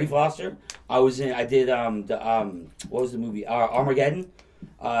with Jodie Foster. I did what was the movie Armageddon.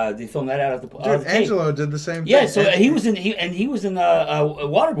 They filmed that out at the. Angelo did the same thing. Yeah, so he was in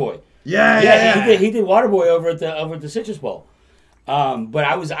Waterboy. Yeah. He did Waterboy over at the Citrus Bowl. But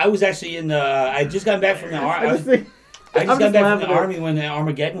I was actually in the. I just got back from the army. I just got back from the army when the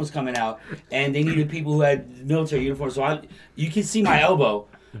Armageddon was coming out, and they needed people who had military uniforms. So you can see my elbow.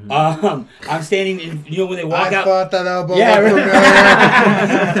 I'm standing in, when they walk out. I thought that elbow was familiar.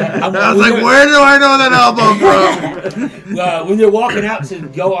 I was like, where do I know that elbow from? When they're walking out to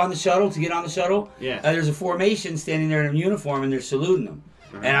go on the shuttle, to get on the shuttle, yeah. There's a formation standing there in a uniform, and they're saluting them.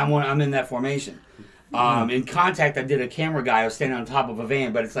 Uh-huh. And I'm in that formation. In Contact, I did a camera guy. I was standing on top of a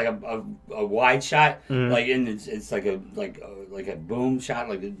van, but it's like a wide shot, like, and it's like a boom shot,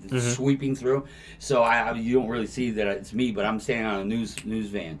 like it's sweeping through. So you don't really see that it's me, but I'm standing on a news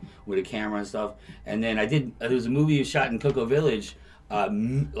van with a camera and stuff. And then there was a movie shot in Cocoa Village,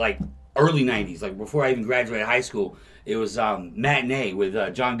 like early '90s, like before I even graduated high school. It was Matinee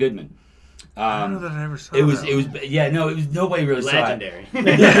with John Goodman. I don't know that I ever saw it. Nobody really Legendary. saw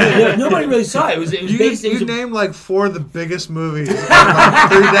it. Nobody really saw it. It was based. You named like 4 of the biggest movies in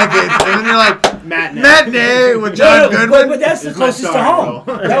like 3 decades, and then you're like Matinee with John Goodman. But that's the closest to home.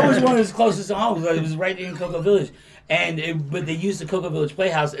 That was one of the closest to home. It was right there in Cocoa Village. But they used the Cocoa Village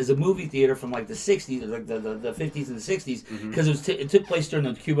Playhouse as a movie theater from like the 60s, like the 50s and the 60s, because it took place during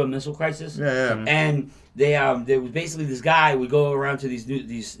the Cuban Missile Crisis. Yeah. And there was basically this guy would go around to these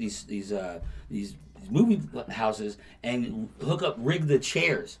movie houses and rig the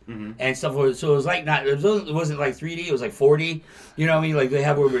chairs and stuff. So it was like it wasn't like 3D, it was like 4D. You know what I mean? Like they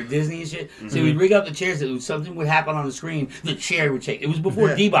have over at Disney and shit. So he'd rig up the chairs. Something would happen on the screen. The chair would shake. It was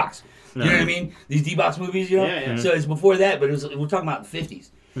before D-Box. You know what I mean? These D-Box movies, Yeah. So it's before that, but we're talking about the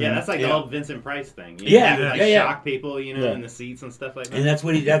 50s. Yeah, that's like the old Vincent Price thing. Shock people, in the seats and stuff like that. And that's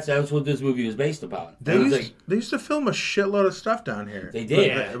what this movie was based upon. They used to film a shitload of stuff down here. They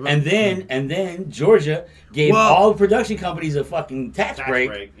did. And then Georgia gave all production companies a fucking tax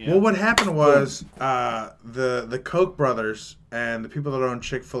break. Yeah. Well, what happened was the Koch brothers and the people that own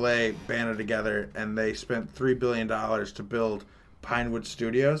Chick-fil-A banded together, and they spent $3 billion to build Pinewood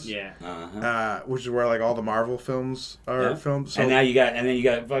Studios, which is where like all the Marvel films are filmed. So, and then you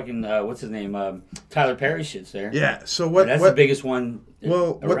got fucking what's his name, Tyler Perry shit's there. Yeah. So that's the biggest one.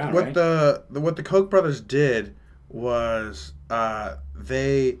 Well, around, what the Koch brothers did was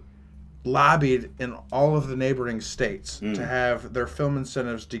they lobbied in all of the neighboring states to have their film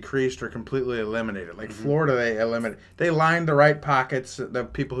incentives decreased or completely eliminated. Like Florida, they lined the right pockets, the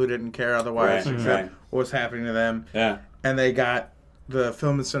people who didn't care otherwise, what was happening to them. Yeah. And they got the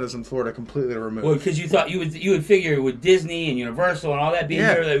film incentives in Florida completely removed. Well, because you thought you would figure with Disney and Universal and all that being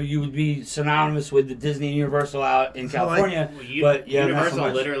there, that you would be synonymous with the Disney and Universal out in California. But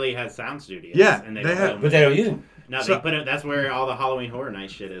Universal literally has sound studios. Yeah, and they have, but they don't use them. No, they put it. That's where all the Halloween Horror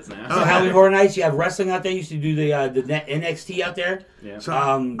Nights shit is now. So Halloween Horror Nights, you have wrestling out there. You used to do the NXT out there. Yeah. So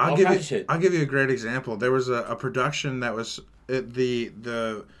I'll give you a great example. There was a production that was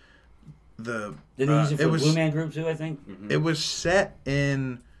Didn't they use it for Blue Man Group too? I think it was set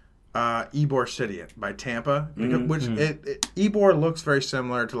in Ybor City by Tampa, which Ybor looks very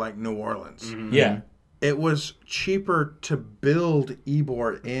similar to like New Orleans. Mm-hmm. Yeah. It was cheaper to build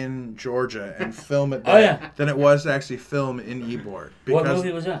Ybor in Georgia and film it there than it was to actually film in Ybor. What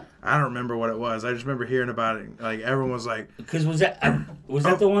movie was that? I don't remember what it was. I just remember hearing about it. Like everyone was like, because was that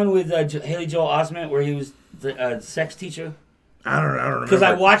the one with Haley Joel Osment where he was the sex teacher? I don't remember. Because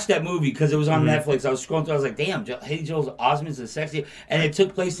I watched that movie because it was on Netflix. I was scrolling through. I was like, "Damn, Haley Joel Osment's a sexy," and it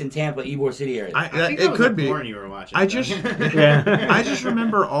took place in Tampa, Ybor City area. I think it could be. You were watching. I just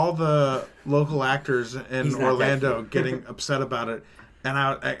remember all the local actors in Orlando getting upset about it, and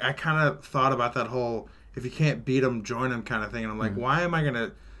I kind of thought about that whole "if you can't beat them, join them" kind of thing. And I'm like, why am I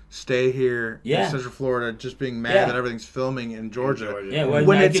gonna stay here in Central Florida just being mad that everything's filming in Georgia? Yeah,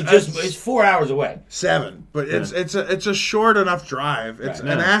 when it's 4 hours away. 7, but it's a short enough drive. It's an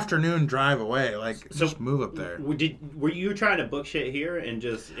afternoon drive away. Like, just move up there. Were you trying to book shit here and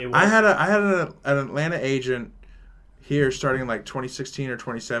just? I had an Atlanta agent here starting in like 2016 or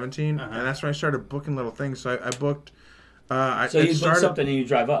 2017, and that's when I started booking little things. So I booked. So you book something and you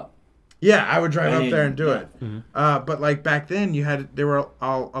drive up. Yeah, I would drive up there and do it. Mm-hmm. But like back then, there were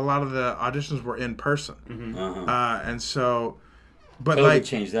a lot of the auditions were in person, and so, but COVID like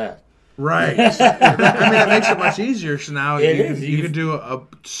change that. Right. It makes it much easier. So now you can do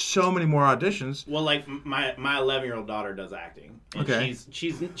so many more auditions. Well, like my 11-year-old daughter does acting. And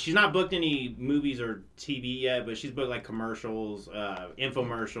she's not booked any movies or TV yet, but she's booked like commercials,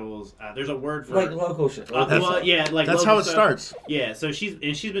 infomercials. There's a word for like local shit. That's how it starts. Yeah, so she's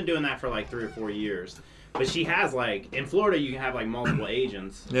been doing that for like 3 or 4 years. But she has like in Florida you can have like multiple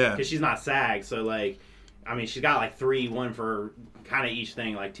agents. Yeah. Because she's not SAG, so like. I mean, she's got like 3, one for kind of each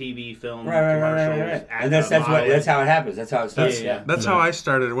thing, like TV, film, commercials. Right. And that's how it happens. That's how it starts. That's how I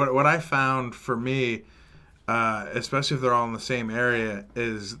started. What I found for me, especially if they're all in the same area,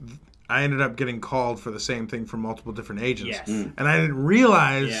 is I ended up getting called for the same thing from multiple different agents, and I didn't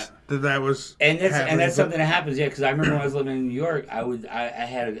realize that was. And that's something that happens, because I remember when I was living in New York, I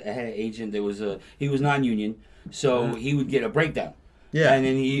had an agent that was he was non-union, so he would get a breakdown. Yeah, and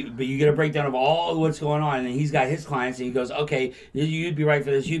then you get a breakdown of all what's going on, and then he's got his clients, and he goes, okay, you'd be right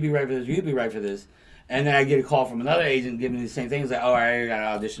for this, you'd be right for this, you'd be right for this, and then I get a call from another agent giving me the same thing. It's like, oh, I already got an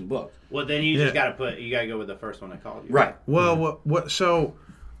audition booked. Well, then you just gotta go with the first one that called you. Right. Well, what? So.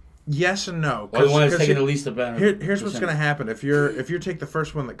 Yes and no. Well, the one that's taking the least of benefit. Here's what's going to happen. If you take the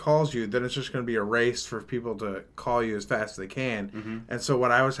first one that calls you, then it's just going to be a race for people to call you as fast as they can. Mm-hmm. And so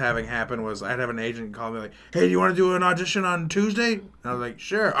what I was having happen was I'd have an agent call me like, "Hey, do you want to do an audition on Tuesday?" And I was like,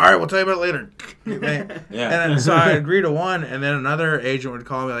 "Sure. All right, we'll tell you about it later." And then, so I agreed to one, and then another agent would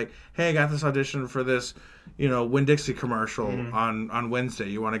call me like, "Hey, I got this audition for this, Winn-Dixie commercial on Wednesday.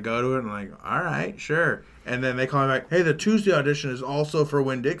 You want to go to it?" And I'm like, "All right, sure." And then they call me back, "Hey, the Tuesday audition is also for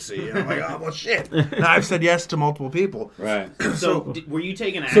Winn-Dixie." And I'm like, "Oh, well, shit." Now, I've said yes to multiple people. Right. So were you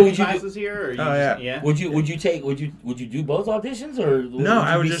taking acting classes here? Or yeah. Would you do both auditions or no?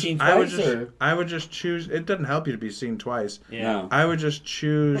 I would just choose. It doesn't help you to be seen twice. Yeah. No. I would just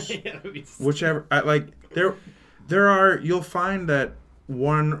choose whichever. You'll find that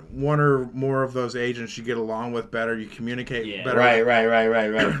one or more of those agents you get along with better. You communicate better.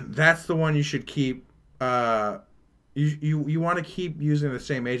 Right. That's the one you should keep. You want to keep using the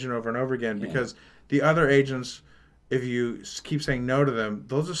same agent over and over again because the other agents, if you keep saying no to them,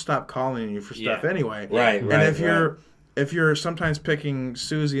 they'll just stop calling you for stuff anyway. Right. And if you're sometimes picking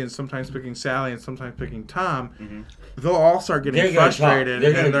Susie and sometimes picking Sally and sometimes picking Tom, they'll all start getting frustrated.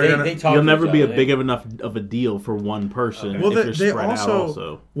 You'll never be big enough of a deal for one person. Okay. Well, they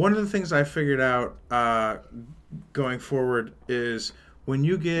also one of the things I figured out going forward is when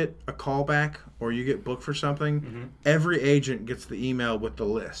you get a callback or you get booked for something, every agent gets the email with the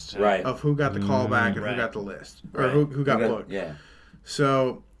list of who got the callback and who got the list or who got booked. Yeah.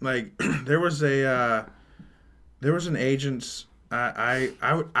 So like there was an agent.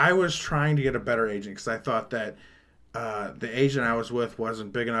 I was trying to get a better agent because I thought that the agent I was with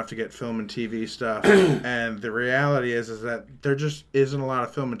wasn't big enough to get film and TV stuff, and the reality is that there just isn't a lot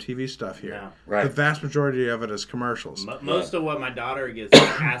of film and TV stuff here. No. Right. The vast majority of it is commercials. Most of what my daughter gets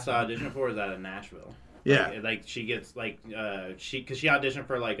asked to audition for is out of Nashville. Yeah, like she gets because she auditioned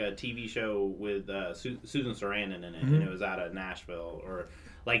for like a TV show with Susan Sarandon in it, and it was out of Nashville. Or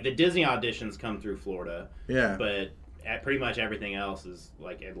like the Disney auditions come through Florida. Yeah, but pretty much everything else is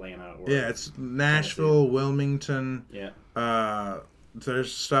like Atlanta. Or it's Nashville, Tennessee. Wilmington. Yeah.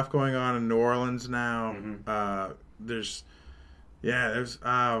 There's stuff going on in New Orleans now. There's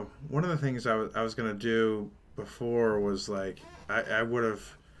one of the things I was gonna do before was like I would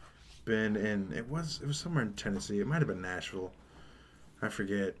have been in. It was somewhere in Tennessee. It might have been Nashville. I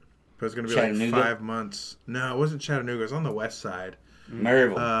forget. But it was going to be like 5 months. No, it wasn't Chattanooga. It was on the west side.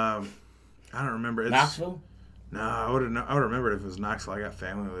 Maryville. I don't remember. Knoxville. No, I would remember it if it was Knoxville. I got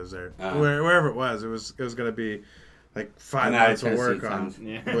family that lives there. Wherever it was going to be like 5 months of work on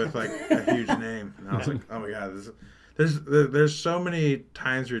with like a huge name. And I was like, oh my god, there's so many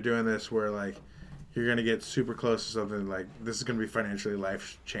times you're doing this where like you're going to get super close to something like this is going to be financially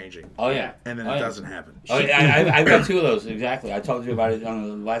life changing. Oh yeah, and then it doesn't happen. Oh yeah, I've got 2 of those exactly. I told you about it on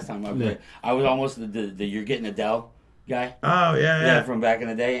the last time I was almost the you're getting Adele guy. Oh yeah, from back in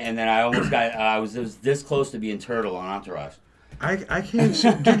the day, and then I almost got I was this close to being Turtle on Entourage. I can't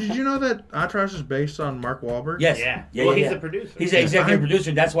see. Did you know that Entourage is based on Mark Wahlberg? Yes. Yeah. Well, he's the producer. He's the executive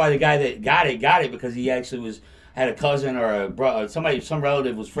producer. That's why the guy that got it because he actually had a cousin or some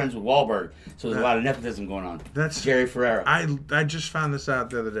relative was friends with Wahlberg. So there's a lot of nepotism going on. That's Jerry Ferrera. I just found this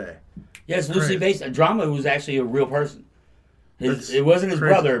out the other day. Yeah, it's loosely based. Drama was actually a real person. It wasn't his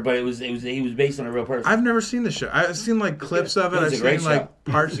brother, but he was based on a real person. I've never seen the show. I've seen like clips of it. I've seen like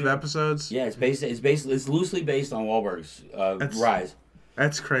parts of episodes. Yeah, it's loosely based on Wahlberg's rise.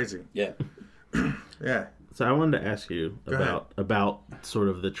 That's crazy. Yeah. Yeah. So I wanted to ask you about sort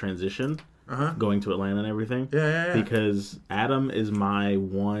of the transition, going to Atlanta and everything. Yeah. Because Adam is my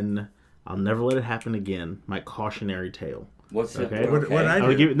one. I'll never let it happen again. My cautionary tale. What's the okay? What I do?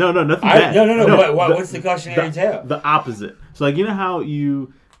 Give you, no, nothing bad. No. What's the cautionary tale? The opposite. So like you know how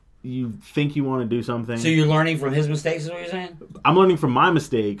you think you want to do something. So you're learning from his mistakes, is what you're saying? I'm learning from my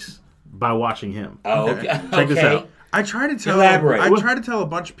mistakes by watching him. Oh, okay. Check this out. I try to tell. Elaborate. I try to tell a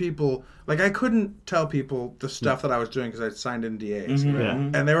bunch of people. Like I couldn't tell people the stuff that I was doing because I signed NDAs. Mm-hmm.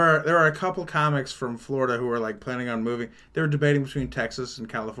 Yeah. And there were a couple comics from Florida who were like planning on moving. They were debating between Texas and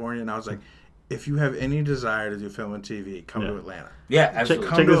California, and I was like, if you have any desire to do film and TV, come to Atlanta. Yeah, absolutely.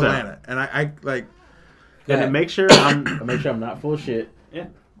 Come to Atlanta. And I like. And to make sure I'm not full of shit. Yeah.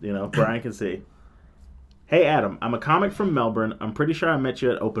 You know, Brian can see. Hey Adam, I'm a comic from Melbourne. I'm pretty sure I met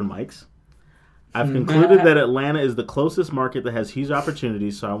you at open mics. I've concluded that Atlanta is the closest market that has huge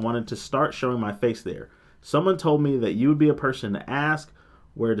opportunities, so I wanted to start showing my face there. Someone told me that you would be a person to ask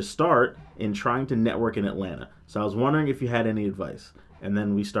where to start in trying to network in Atlanta. So I was wondering if you had any advice. And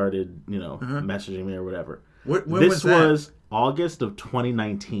then we started, messaging me or whatever. When this was August of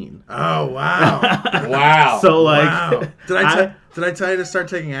 2019. Oh wow! Wow. So like, Wow. Did I tell you to start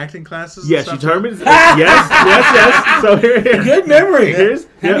taking acting classes? Yes, you told me. Yes. So here. Good memory.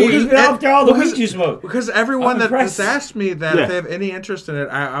 Even after all the weed you smoke. Because everyone that's asked me that if they have any interest in it,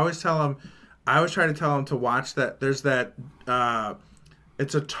 I always tell them. I always try to tell them to watch that. There's that.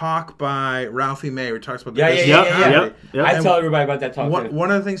 It's a talk by Ralphie May where he talks about the Yep. I tell everybody about that talk.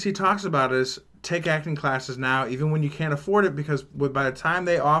 One of the things he talks about is take acting classes now, even when you can't afford it, because by the time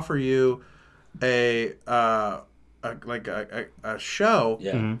they offer you a show,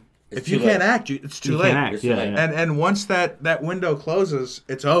 if you can't act, it's too late. And once that window closes,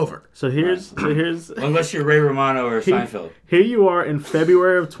 it's over. So here's unless you're Ray Romano or Seinfeld. Here you are in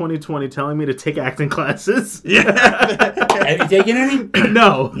February of 2020 telling me to take acting classes. Have you taken any?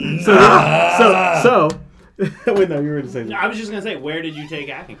 No. So wait, no, you were going to say something. I was just going to say, where did you take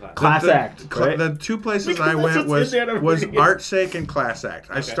acting class? Class Act. Right? The two places I went was ArtSake and Class Act.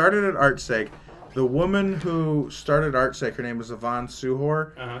 I started at ArtSake. The woman who started ArtSake, her name was Yvonne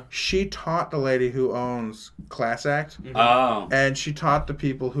Suhor. She taught the lady who owns Class Act. Oh. And she taught the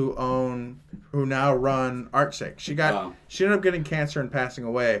people who now run ArtSake. She ended up getting cancer and passing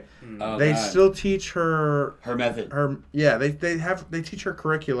away. They still teach her method. They teach her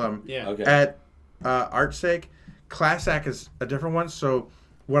curriculum at ArtSake. Class Act is a different one. So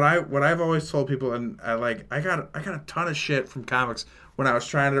what I've always told people, and I got a ton of shit from comics when I was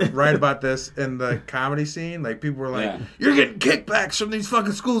trying to write about this in the comedy scene. Like people were like, "You're getting kickbacks from these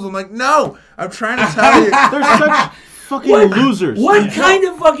fucking schools." I'm like, "No, I'm trying to tell you, they're such fucking losers." What kind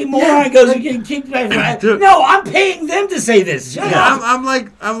of fucking moron goes and getting kickbacks? No, I'm paying them to say this. Shut up. I'm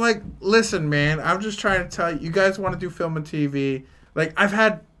like, listen, man. I'm just trying to tell you. You guys want to do film and TV? Like I've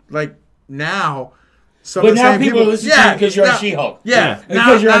had now. But now people listen to you because you're on She-Hulk. Yeah.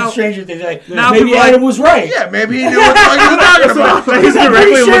 Because you're on Stranger Things. Like, now maybe Adam was right. Yeah, maybe he knew what the fuck he was talking about. He's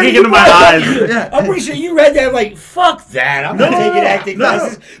directly looking into my eyes. Yeah. I'm pretty sure you read that like, fuck that. I'm not taking acting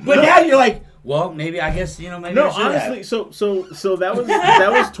classes. But now you're like, well, maybe I guess, maybe I should honestly, have. so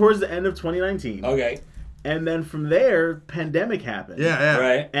that was towards the end of 2019. Okay. And then from there, pandemic happened. Yeah.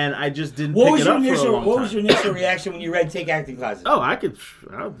 Right. And I just didn't pick it up for a long time. What was your initial reaction when you read take acting classes? Oh,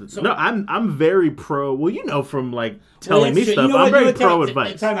 I'm very pro. Well, from like telling me stuff. I'm very pro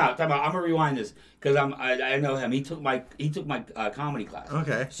advice. Time out. I'm gonna rewind this because I know him. He took my comedy class.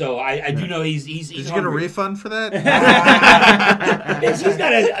 Okay. So I do know he's Did you hungry. get a refund for that? He's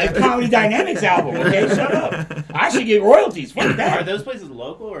got a Comedy Dynamics album. Okay, shut up. I should get royalties. Fuck that. Are those places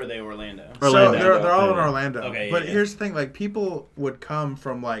local or are they Orlando? So they're all in Orlando. Okay, but yeah. here's the thing: like people would come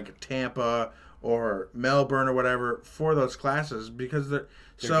from like Tampa or Melbourne or whatever for those classes because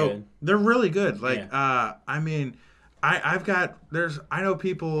they're really good. Like I mean, I know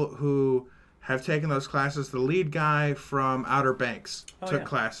people who have taken those classes. The lead guy from Outer Banks took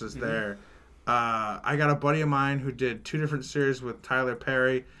classes there. I got a buddy of mine who did 2 different series with Tyler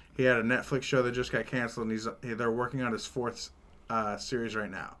Perry. He had a Netflix show that just got canceled, and they're working on his 4th series right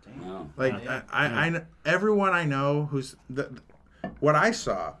now. Wow. Like I everyone I know who's what I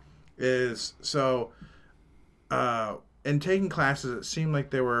saw is in taking classes, it seemed like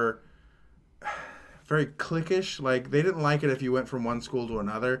they were very cliquish. Like they didn't like it if you went from one school to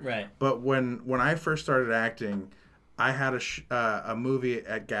another. Right. But when I first started acting, I had a movie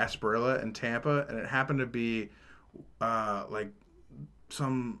at Gasparilla in Tampa, and it happened to be like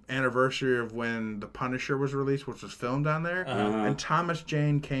some anniversary of when The Punisher was released, which was filmed down there. And Thomas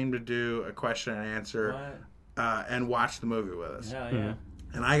Jane came to do a question and answer and watch the movie with us. Hell yeah.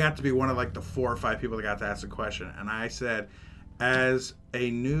 And I got to be one of like the 4 or 5 people that got to ask a question. And I said, as a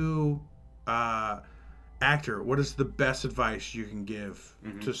new actor, what is the best advice you can give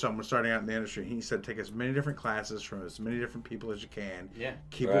to someone starting out in the industry? He said, take as many different classes from as many different people as you can. Yeah.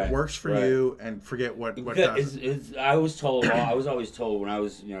 Keep what works for you and forget what doesn't. I was always told when I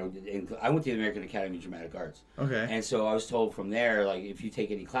was, I went to the American Academy of Dramatic Arts. Okay. And so I was told from there, like, if you take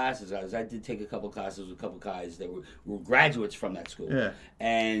any classes, I did take a couple classes with a couple guys that were graduates from that school. Yeah.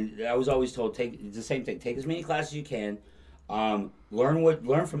 And I was always told, take the same thing, take as many classes as you can.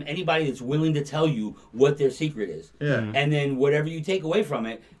 Learn from anybody that's willing to tell you what their secret is. Yeah. And then whatever you take away from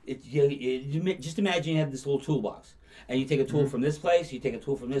it, just imagine you have this little toolbox. And you take a tool from this place, you take a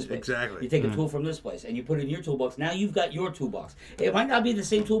tool from this place. Exactly. You take a tool from this place, and you put it in your toolbox. Now you've got your toolbox. It might not be the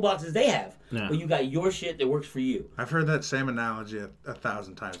same toolbox as they have, but you got your shit that works for you. I've heard that same analogy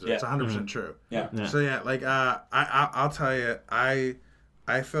 1,000 times. It's 100% true. Yeah. So yeah, like I'll tell you,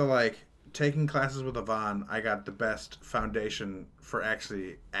 I feel like taking classes with Yvonne, I got the best foundation for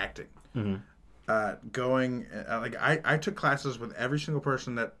actually acting. I took classes with every single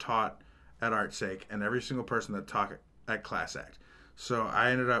person that taught at Artsake and every single person that taught at Class Act. So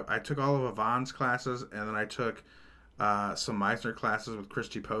I took all of Yvonne's classes, and then I took some Meisner classes with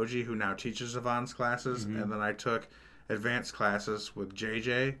Christy Poggi, who now teaches Yvonne's classes, and then I took advanced classes with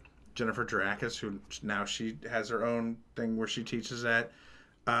JJ, Jennifer Drakis, who now she has her own thing where she teaches at.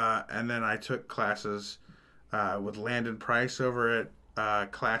 And then I took classes with Landon Price over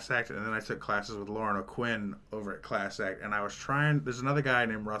at Class Act, and then I took classes with Lauren O'Quinn over at Class Act. And I was there's another guy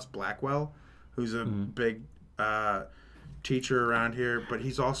named Russ Blackwell, who's a big teacher around here, but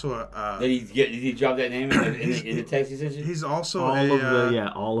he's also Did he drop that name in the text he sent you? He's also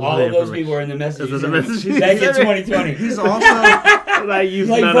all of those people are in the message. messages. Back in 2020. He's also I use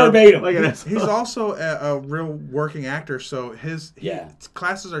like verbatim. he's also a real working actor, so his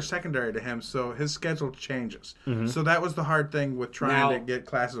classes are secondary to him, so his schedule changes. So that was the hard thing with trying to get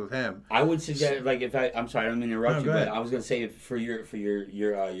classes with him. I would suggest, like, I'm sorry, I don't mean to interrupt you, but ahead. I was going to say for your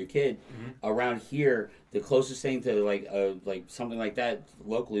kid around here, the closest thing to like something like that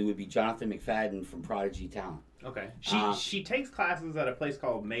locally would be Jonathan McFadden from Prodigy Talent. Okay. She takes classes at a place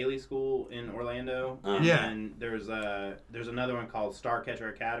called Maley School in Orlando. And there's another one called Starcatcher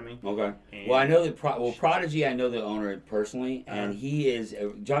Academy. Okay. And Well, I know that Prodigy. I know the owner personally, and he is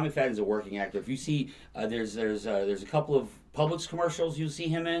John McFadden's a working actor. If you see, there's a couple of Publix commercials you'll see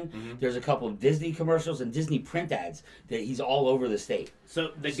him in. There's a couple of Disney commercials and Disney print ads that he's all over the state.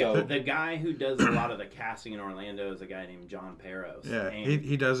 So the guy who does a lot of the casting in Orlando is a guy named John Peros. Yeah, and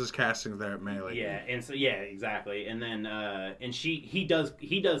he does his casting there at Melee. Yeah, and so exactly. And then and he does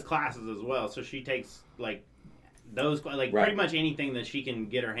classes as well. So she takes like those pretty much anything that she can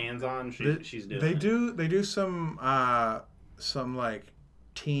get her hands on. She's doing. They do some like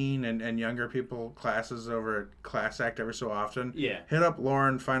teen and younger people classes over at Class Act every so often. Yeah. Hit up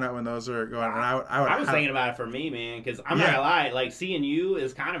Lauren, find out when those are going. And I was thinking about it for me, man, because I'm not gonna lie, like seeing you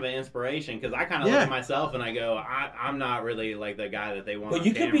is kind of an inspiration because I kind of look at myself and I go, I'm not really like the guy that they want. But on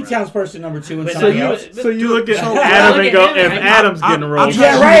you could be camera. townsperson number 2 and But somebody else. So you look at Adam and go, if Adam's getting rolled,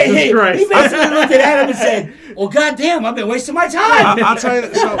 Yeah, right. Jesus Christ. He basically looked at Adam and said, "Well, goddamn, I've been wasting my time." I'll tell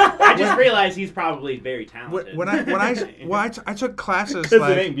you. So I just realized he's probably very talented. when I took classes because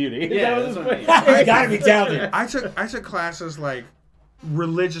like it ain't beauty. Yeah, that's what I mean. He's got to be talented. I took classes like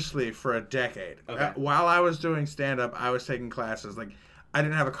religiously for a decade. Okay. While I was doing stand up, I was taking classes like I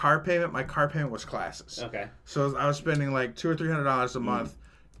didn't have a car payment. My car payment was classes. Okay. So I was spending like $200 or $300 a month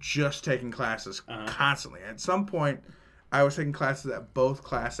just taking classes constantly. At some point, I was taking classes at both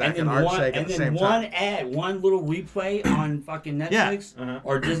Class Act and Art Seg at the same time. One little replay on fucking Netflix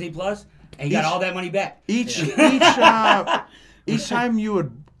or Disney Plus, and you got all that money back. Each time you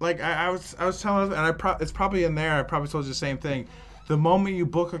would I was telling, and it's probably in there. I probably told you the same thing. The moment you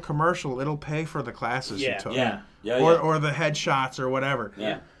book a commercial, it'll pay for the classes you took, or the headshots or whatever.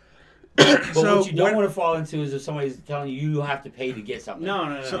 Yeah. But so what you don't want to fall into is if somebody's telling you have to pay to get something.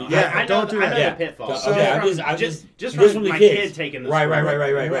 No. So, don't do that. I know the pitfall. So, I'm just from my kid taking this.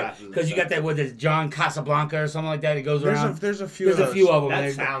 Right. Because you got that with John Casablanca or something like that. It goes around. There's a few of them.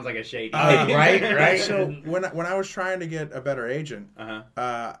 That sounds like a shady. Right. So when I was trying to get a better agent,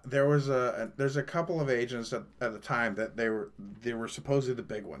 there's a couple of agents at the time that they were supposedly the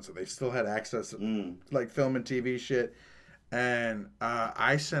big ones, so they still had access to like film and TV shit. And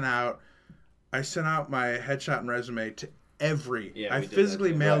I sent out my headshot and resume to every. I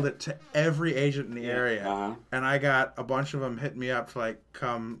physically mailed it to every agent in the area, and I got a bunch of them hitting me up to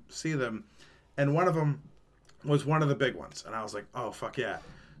come see them, and one of them was one of the big ones, and I was like, oh fuck yeah!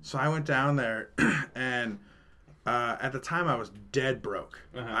 So I went down there, and at the time I was dead broke.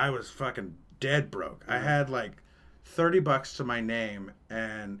 I was fucking dead broke. I had like $30 to my name,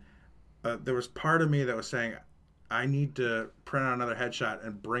 and there was part of me that was saying, I need to print out another headshot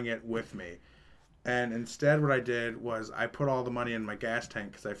and bring it with me. And instead what I did was I put all the money in my gas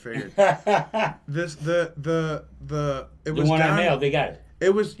tank because I figured it was one I mailed, they got it.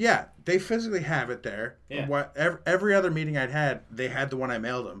 It was, they physically have it there. Yeah. Every other meeting I'd had, they had the one I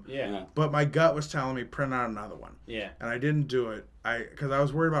mailed them. Yeah. But my gut was telling me print out another one. Yeah. And I didn't do it because I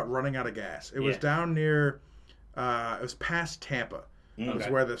was worried about running out of gas. It was down near, it was past Tampa. Was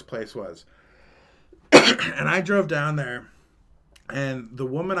where this place was. And I drove down there, and the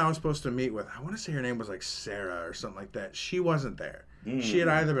woman I was supposed to meet with, I want to say her name was like Sarah or something like that. She wasn't there. She had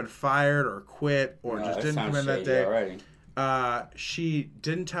either been fired or quit or just didn't come in that day. She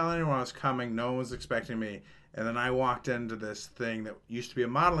didn't tell anyone I was coming. No one was expecting me. And then I walked into this thing that used to be a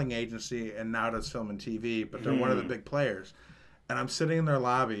modeling agency and now does film and TV, but they're one of the big players. And I'm sitting in their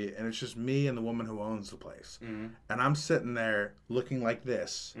lobby, and it's just me and the woman who owns the place. And I'm sitting there looking like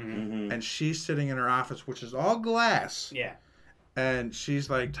this. And she's sitting in her office, which is all glass. Yeah. And she's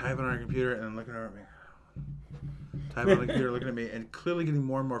like typing on her computer and looking over at me. Typing on the computer, looking at me, and clearly getting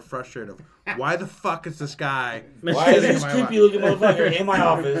more and more frustrated. Why the fuck is this guy? Why is this creepy looking motherfucker in my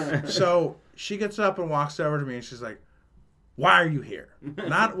office? So she gets up and walks over to me, and she's like, why are you here?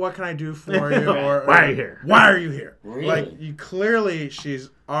 Not what can I do for you, or why are you here? Why are you here? Really? Like, clearly she's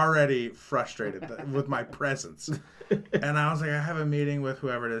already frustrated with my presence. And I was like, I have a meeting with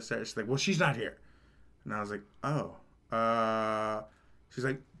whoever it is. She's like, well, she's not here. And I was like, oh. She's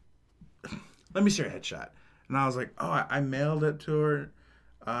like, let me see your headshot. And I was like, oh, I mailed it to her.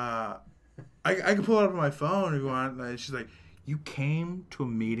 I can pull it up on my phone if you want. And she's like, you came to a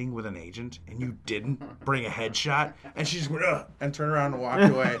meeting with an agent and you didn't bring a headshot? And she just went, ugh, and turned around and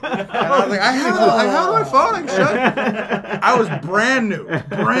walked away. And I was like, I have my phone. I was brand new.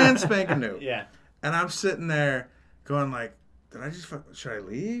 Brand spanking new. Yeah. And I'm sitting there going like, should I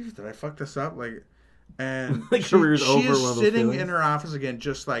leave? Did I fuck this up? And like she is sitting feelings. in her office again,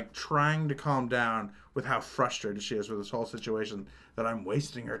 just like trying to calm down with how frustrated she is with this whole situation that I'm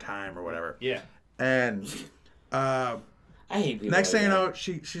wasting her time or whatever. Yeah. And I hate people. Next thing you know,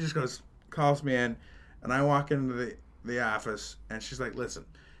 she just calls me in, and I walk into the office, and she's like, listen,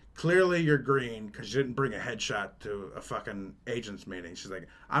 clearly you're green because you didn't bring a headshot to a fucking agent's meeting. She's like,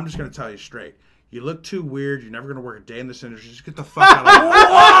 I'm just going to tell you straight. You look too weird. You're never going to work a day in this industry. Just get the fuck out of here.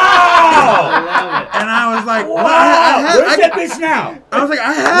 Wow! And I was like, wow. Where's that bitch now? I was like,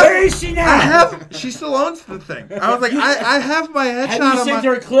 I have. Where is she now? She still owns the thing. I was like, I have my headshot. Have you sent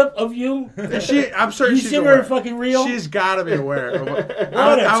her a clip of you? I'm certain you she's sent aware. her a fucking reel? She's got to be aware. Of what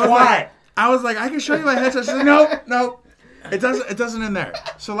a twat. I was like, I can show you my headshot. She's like, nope. It doesn't in there.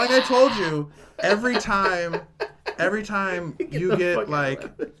 So like I told you, every time you get like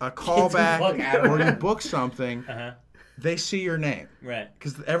a callback or you book something, they see your name. Right.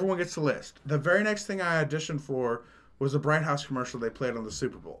 Because everyone gets the list. The very next thing I auditioned for was a Bright House commercial they played on the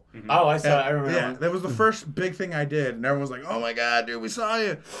Super Bowl. Oh, I saw. I remember. Yeah, that was the first big thing I did, and everyone was like, "Oh my god, dude, we saw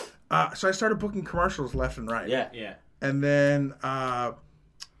you." So I started booking commercials left and right. Yeah. And then, God,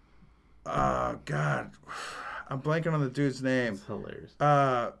 I'm blanking on the dude's name. It's hilarious.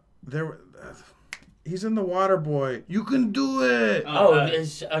 He's in The Waterboy. You can do it.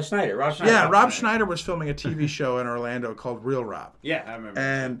 It's Schneider. Rob Schneider. Yeah, Rob Schneider was filming a TV show in Orlando called Real Rob. Yeah, I remember.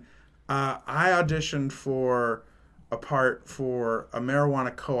 And I auditioned for a part for a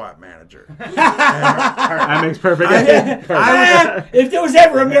marijuana co-op manager. That makes perfect sense. If there was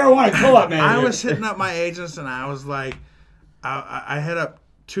ever a marijuana co-op manager. I was hitting up my agents, and I was like, I hit up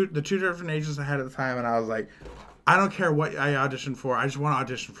the two different agents I had at the time, and I was like, I don't care what I auditioned for. I just want to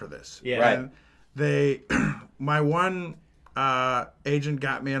audition for this. Yeah. Right. And my one agent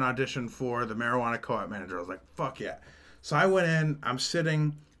got me an audition for the marijuana co-op manager. I was like, fuck yeah. So I went in. I'm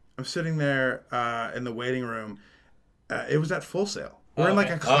sitting there in the waiting room. It was at Full Sail. We're in like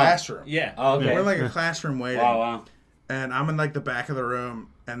a classroom. Yeah. Oh, okay. We're in like a classroom waiting. Wow. And I'm in like the back of the room,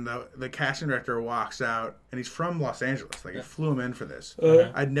 and the casting director walks out, and he's from Los Angeles. Like, he flew him in for this.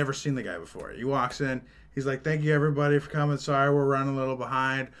 I'd never seen the guy before. He walks in. He's like, thank you, everybody, for coming. Sorry, we're running a little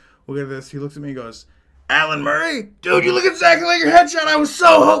behind. We'll get this. He looks at me and goes, Alan Murray? Dude, you look exactly like your headshot. I was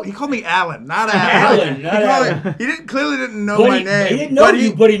so He called me Alan, not Alan. He clearly didn't know my name. He didn't know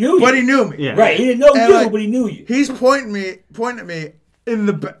you, but he knew you. But he knew me. Yeah. Right, he didn't know And, you, like, but he knew you. He's pointing at me in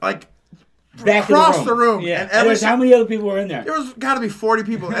the Back across of the room. Yeah. And How many other people were in there? there was got to be 40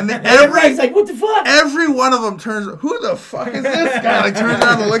 people, and then Everybody's like, what the fuck? every one of them turns. Who the fuck is this guy? Like, turns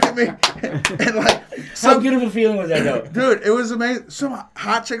around to look at me, and like, How good of a feeling was that, though? dude, it was amazing. Some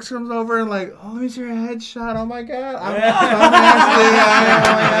hot chick comes over and like, oh, let me see your headshot. Oh my god, I'm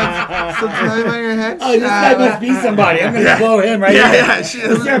Ashley. Your headshot. Oh, this guy must be somebody. I'm gonna blow him right now. Yeah.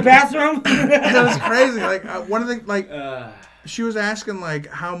 Is there a bathroom? It was crazy. Like, one of the she was asking like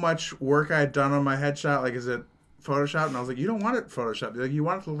how much work I had done on my headshot. Like, is it Photoshop? And I was like, you don't want it Photoshopped. Like, you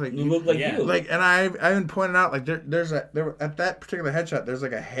want it to look like You look like Yeah. you. Like, and I even pointed out, like, there at that particular headshot, there's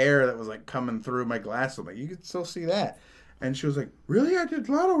like a hair that was like coming through my glasses. I'm like, you could still see that. And she was like, really? I did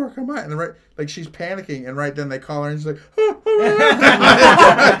a lot of work on mine. And like, she's panicking, and right then they call her, and she's like,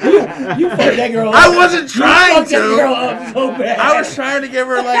 You fucked that girl up. I wasn't trying You fucked that girl to. up so bad. I was trying to give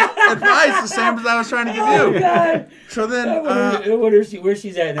her like advice, the same as I was trying to give Oh, you. God. So then, I wonder where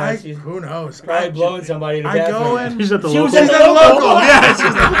she's at now. She's who knows? probably blowing somebody in the I bathroom. go in. She's at the She was local. at She's the at the local. local.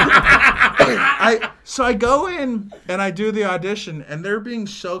 Yeah. So I go in and I do the audition, and they're being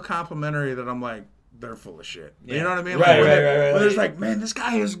so complimentary that I'm like, they're full of shit. You know what I mean? Right, like, right. When it's like, man, this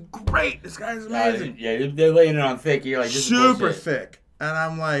guy is great. This guy is amazing. Yeah, they're laying it on thick. You're like, this is Super bullshit. thick. And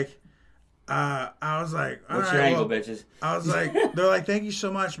I'm like, I was like, all What's right, your angle, well, bitches? I was like, they're like, thank you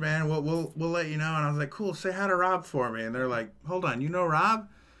so much, man. We'll let you know. And I was like, cool. Say hi to Rob for me. And they're like, hold on, you know Rob?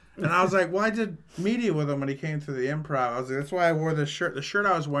 And I was like, well, I did media with him when he came to the Improv. I was like, that's why I wore this shirt. The shirt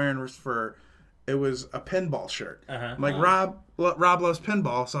I was wearing was it was a pinball shirt. I'm like, Rob loves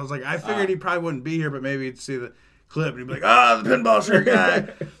pinball. So I was like, I figured he probably wouldn't be here, but maybe he'd see the clip and he'd be like, oh, the pinball shirt guy.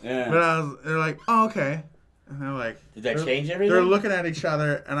 Yeah. But they're like, oh, okay. And they're like, Did that change everything? they're looking at each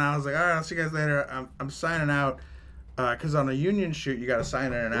other, and I was like, all right, I'll see you guys later. I'm signing out, because on a union shoot, you got to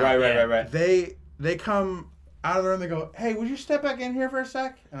sign in and out. Right. They come out of the room, they go, hey, would you step back in here for a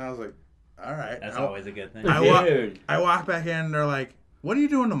sec? And I was like, all right. That's always a good thing. Dude. I walk back in, and they're like, what are you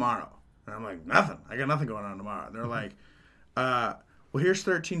doing tomorrow? And I'm like, nothing. I got nothing going on tomorrow. And they're like, well, here's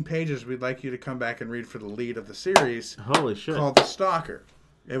 13 pages. We'd like you to come back and read for the lead of the series Holy shit. called The Stalker.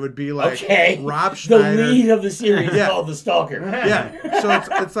 It would be like Rob The Schneider. lead of the series Yeah. is called The Stalker. Yeah. So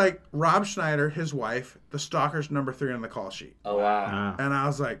it's like Rob Schneider, his wife, the stalker's number 3 on the call sheet. Oh, wow. And I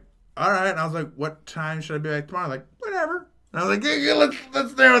was like, all right. And I was like, what time should I be back tomorrow? Like, whatever. And I was like, yeah,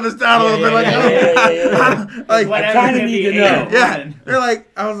 let's narrow this down a little bit. Like, Whatever I kinda can need be to know. yeah. They're like,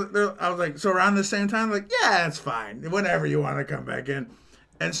 I was like, so around the same time, like, yeah, it's fine. Whenever you want to come back in.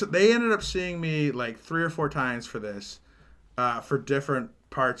 And so they ended up seeing me like 3 or 4 times for this, for different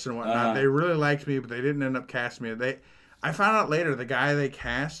parts and whatnot. They really liked me, but they didn't end up casting me. I found out later the guy they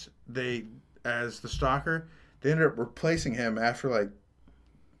cast as the stalker, they ended up replacing him after like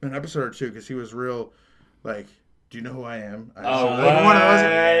an episode or 2 because he was real like, do you know who I am? One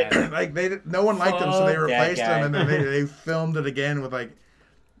of those, like no one liked him, so they replaced him, and then they filmed it again with like,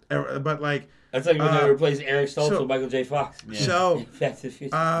 but like. That's like when they replaced Eric Stoltz with Michael J. Fox. Yeah. So, That's the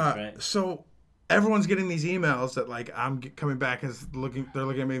future. right. so everyone's getting these emails that like I'm coming back as they're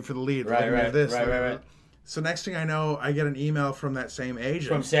looking at me for the lead. They're looking at this. Right. So next thing I know, I get an email from that same agent.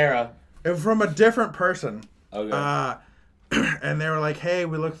 From Sarah. From a different person. Okay. And they were like, hey,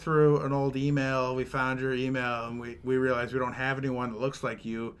 we looked through an old email. We found your email, and we realized we don't have anyone that looks like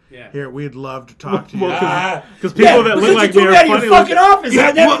you. Yeah. Here, we'd love to talk to you. Because people that look like me are in funny. your fucking office. Yeah,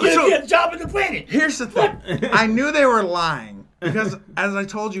 I never well, get a job in the planet. Here's the thing. I knew they were lying Because, as I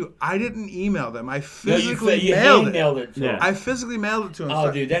told you, I didn't email them. I No, physically you mailed it. mailed it to Yeah. him. I physically mailed it to them. Oh,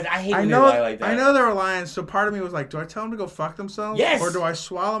 So dude, I hate I when know, they lie like that. I know they were lying, so part of me was like, do I tell them to go fuck themselves? Yes! Or do I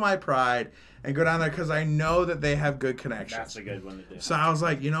swallow my pride and go down there because I know that they have good connections? That's a good one to do. So I was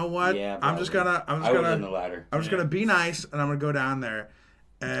like, you know what? Yeah, I'm just probably. gonna I would have done the latter. I'm just gonna be nice and I'm gonna go down there.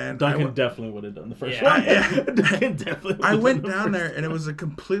 And Duncan definitely would have done the first Yeah. one. Yeah. Duncan definitely. I would've went done the down first there and it was a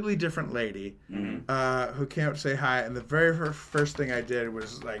completely different lady who came up to say hi. And the very first thing I did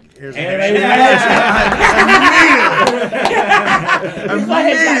was like, here's a And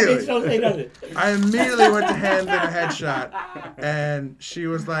Immediately. I immediately went to hand them a headshot, and she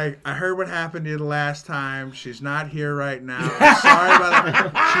was like, "I heard what happened to you the last time. She's not here right now. I'm sorry about that.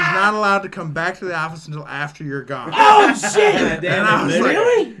 She's not allowed to come back to the office until after you're gone." Oh, shit! And I was like,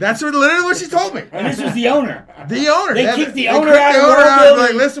 Really? "That's literally what she told me." And this was the owner. The owner. They Yeah, kicked the they owner kicked out the of owner the out. They're building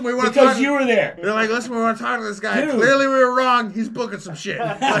like, "Listen, we want to because talk." you were there. They're like, "Listen, we want to talk to this guy. Dude. Clearly, we were wrong. He's booking some shit."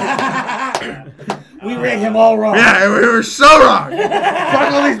 We read him all wrong. Yeah, we were so wrong.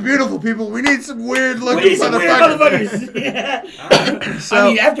 Fuck all these beautiful people. We need some weird We looking need some weird motherfuckers. motherfuckers. Yeah. So, I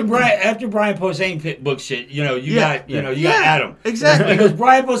mean, after Brian Posehn book shit, you got Adam. Exactly. Because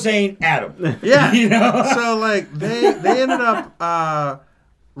Brian Posehn, Adam. Yeah. You know. So like they ended up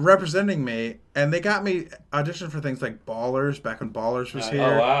representing me, and they got me auditioned for things like Ballers back when Ballers was here.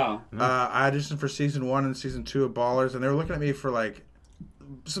 Oh wow. I auditioned for season 1 and season 2 of Ballers, and they were looking at me for like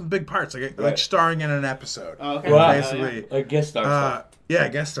some big parts, like starring in an episode. Oh, okay. Wow. Basically. A guest star stuff. Yeah,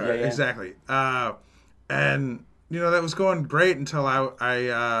 guest star, Yeah. exactly. And that was going great until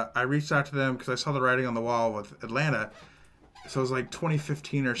I reached out to them because I saw the writing on the wall with Atlanta. So it was like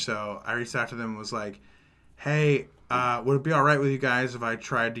 2015 or so. I reached out to them and was like, "Hey, would it be all right with you guys if I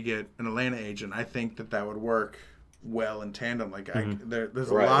tried to get an Atlanta agent? I think that would work well in tandem. Like there's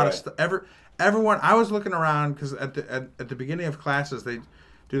a lot of stuff. Everyone, I was looking around because at the beginning of classes they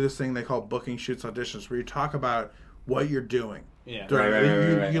do this thing they call booking shoots auditions where you talk about what you're doing. Yeah.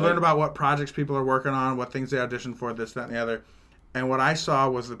 You learn about what projects people are working on, what things they audition for, this, that, and the other. And what I saw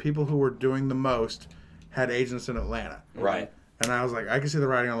was the people who were doing the most had agents in Atlanta. Right. And I was like, I can see the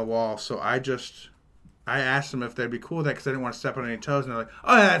writing on the wall. So I asked them if they'd be cool with that because I didn't want to step on any toes. And they're like,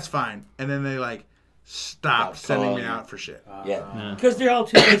 "Oh, yeah, that's fine." And then they like stopped sending me out for shit. Yeah, because they're all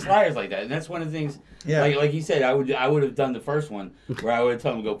two-faced liars like that, and that's one of the things. Yeah. Like you said, I would have done the first one where I would have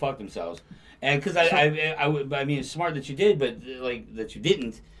told them to go fuck themselves, and because I mean, it's smart that you did, but like that you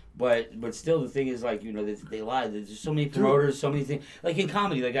didn't. But still, the thing is, like, they lied. There's so many promoters, so many things. Like in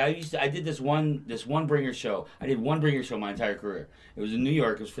comedy, like I did this one bringer show. I did one bringer show my entire career. It was in New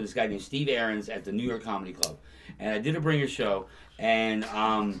York. It was for this guy named Steve Aarons at the New York Comedy Club, and I did a bringer show. And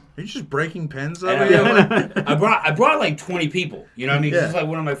are you just breaking pens over and here? I brought like 20 people. You know what I mean? 'Cause Yeah. This is like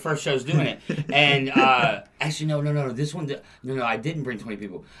one of my first shows doing it. And actually, no. This one, no. I didn't bring 20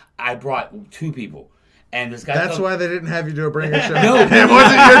 people. I brought 2 people. And this guy. That's why they didn't have you do a bringer show. No, it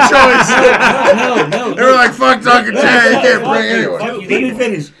wasn't your choice. No. They were like, "Fuck Duncan Jay, you can't bring anyone." Fuck you. Let me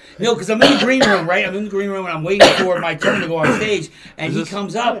finish. No, because I'm in the green room, right? I'm in the green room and I'm waiting for my turn to go on stage. And he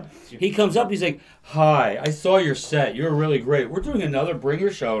comes up. He's like, "Hi, I saw your set. You're really great. We're doing another bringer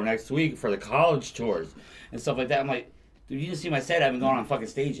show next week for the college tours and stuff like that." I'm like, "Dude, you didn't see my set. I haven't gone on fucking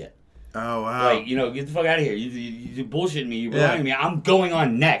stage yet." Oh wow! Like, get the fuck out of here. You bullshitting me. You're lying to me. I'm going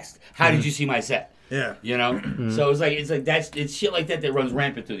on next. How did you see my set? Yeah. So it's like it's shit like that runs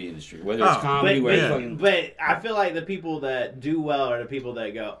rampant through the industry. Whether it's comedy, but I feel like the people that do well are the people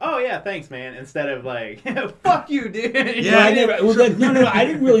that go, "Oh yeah, thanks, man," instead of like, "Fuck you, dude." Yeah, I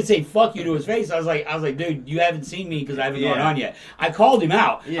didn't really say fuck you to his face. I was like, dude, you haven't seen me because I haven't gone on yet. I called him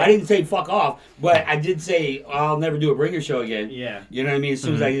out. Yeah. I didn't say fuck off, but I did say I'll never do a bringer show again. Yeah. You know what I mean? As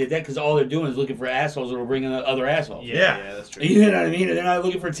soon as I did that, because all they're doing is looking for assholes that will bring in other assholes. Yeah, that's true. You know what I mean? And they're not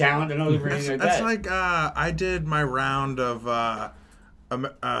looking for talent. They're not looking for anything like that. That's like I did my round of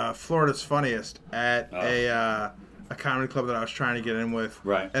Florida's Funniest at a comedy club that I was trying to get in with.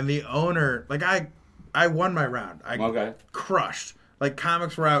 Right. And the owner, like I won my round. I crushed. Like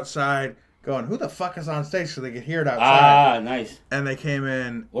comics were outside going, "Who the fuck is on stage?" So they could hear it outside. Ah, nice. And they came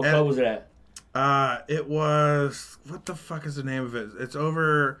in. What club was it at? It was, what the fuck is the name of it? It's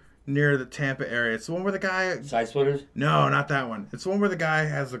over near the Tampa area. It's the one where the guy... Side Splitters? No, not that one. It's the one where the guy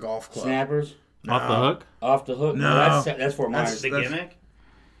has the golf club. Snappers? No. Off the Hook? Off the Hook? No. That's Fort Myers. The Gimmick?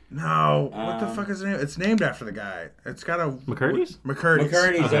 No. What the fuck is the name? It's named after the guy. It's got a... McCurdy's? McCurdy's.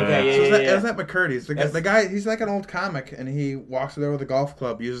 Okay, yeah. Is that McCurdy's? The guy, he's like an old comic, and he walks there with a golf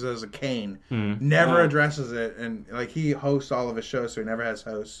club, uses it as a cane, never addresses it, and like he hosts all of his shows, so he never has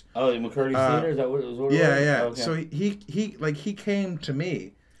hosts. Oh, the McCurdy's Theater? Is that what it was? Yeah. Okay. So he came to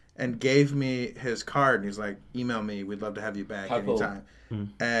me, and gave me his card. And he's like, email me. We'd love to have you back anytime. Cool.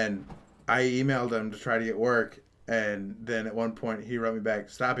 And I emailed him to try to get work. And then at one point he wrote me back,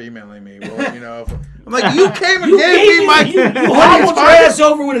 stop emailing me. Well, you know, I'm like, you came and gave me my... You hobbled your ass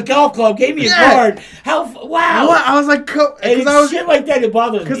over with a golf club, gave me a card. Wow. What? I was like... shit like that, it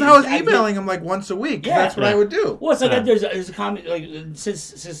bothers me. Because I was emailing him like once a week. Yeah. That's what I would do. Well, it's like there's a comment, like,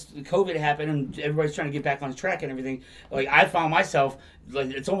 since COVID happened and everybody's trying to get back on track and everything, like, I found myself...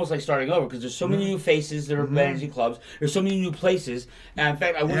 Like, it's almost like starting over because there's so many new faces that are managing clubs. There's so many new places. And in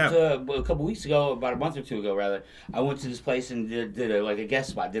fact, I went to a couple weeks ago, about a month or two ago, rather. I went to this place and did a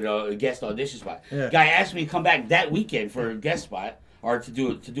guest spot, did a guest audition spot. Yeah. Guy asked me to come back that weekend for a guest spot or to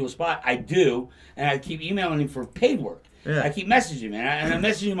do a spot. I do, and I keep emailing him for paid work. Yeah. I keep messaging him, and I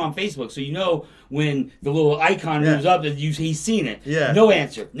message him on Facebook, so you know when the little icon moves up that he's seen it. Yeah. No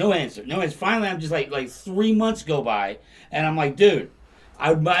answer. Finally, I'm just like 3 months go by, and I'm like, dude.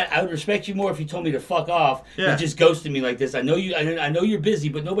 I would respect you more if you told me to fuck off than just ghosting me like this. I know you're busy,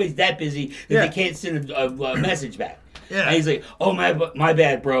 but nobody's that busy that they can't send a message back. Yeah. And he's like, oh, my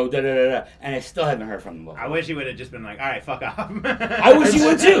bad, bro. Da, da, da, da. And I still haven't heard from him. I wish he would have just been like, all right, fuck off. I wish you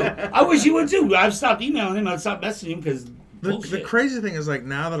would too. I've stopped emailing him. I've stopped messaging him because the crazy thing is, like,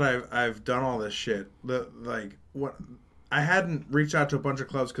 now that I've done all this shit, I hadn't reached out to a bunch of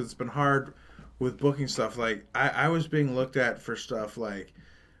clubs because it's been hard with booking stuff. Like, I was being looked at for stuff like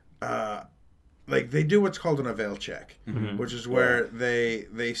they do what's called an avail check, which is where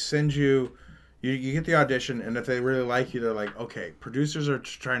they send you get the audition, and if they really like you, they're like, okay, producers are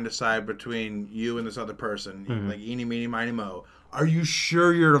trying to decide between you and this other person, like eeny, meeny, miny, mo. Are you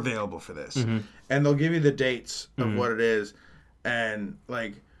sure you're available for this? And they'll give you the dates of what it is, and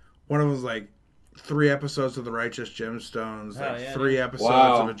like one of them was like 3 episodes of The Righteous Gemstones, 3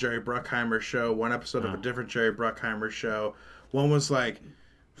 episodes of a Jerry Bruckheimer show, 1 episode of a different Jerry Bruckheimer show. One was like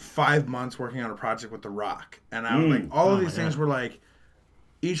 5 months working on a project with The Rock. And I was like, all of these things were like,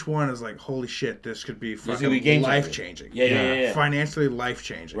 each one is like, holy shit, this could be fucking life-changing. Yeah. Financially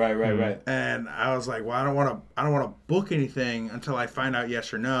life-changing. Right. And I was like, well, I don't want to book anything until I find out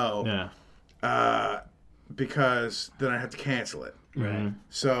yes or no. Yeah. Because then I have to cancel it. Right.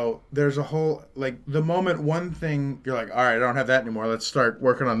 So there's a whole, like, the moment one thing you're like, all right, I don't have that anymore, let's start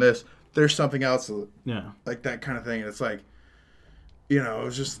working on this, there's something else, like that kind of thing. And it's like, you know,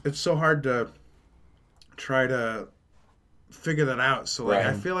 it's so hard to try to figure that out. So like,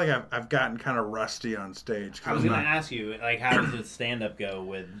 I feel like I've gotten kind of rusty on stage. I was going to ask you, like, how does the stand-up go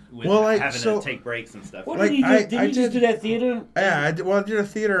with having to take breaks and stuff? What did you do? Did you just do that theater? Yeah, I did a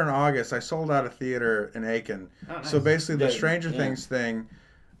theater in August. I sold out a theater in Aiken. Oh, nice. So basically, the Stranger Things thing,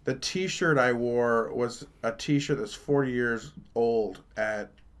 the T-shirt I wore was a T-shirt that's 40 years old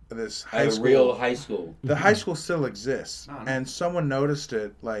at this high school. A real high school. The high school still exists, and someone noticed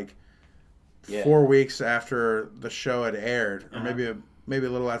it like 4 weeks after the show had aired, or maybe a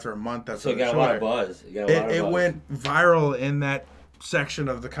little after a month after the show. So it got a lot of buzz. It went viral in that section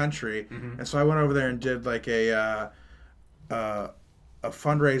of the country, and so I went over there and did like a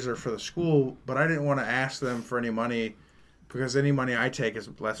fundraiser for the school, but I didn't want to ask them for any money because any money I take is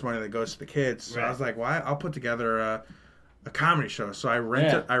less money that goes to the kids. So I was like, well, I'll put together a comedy show. So I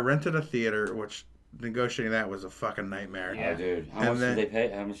rented a theater, which negotiating that was a fucking nightmare. Yeah, dude. How much did they pay?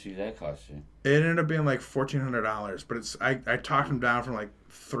 How much did that cost you? It ended up being like $1,400, but I talked them down from like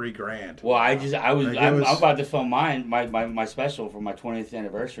 $3,000. Well, I'm about to film my special for my 20th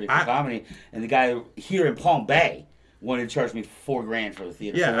anniversary for comedy, and the guy here in Palm Bay wanted to charge me $4,000 for the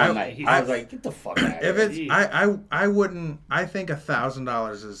theater for one night. I was like, get the fuck out of here. I wouldn't. I think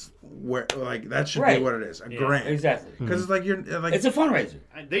 $1,000 is where, like, that should be what it is. $1,000. Exactly. Because it's like you're like, it's a fundraiser.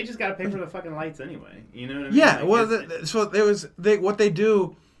 They just got to pay for the fucking lights anyway. You know what I mean? Yeah. Like, what they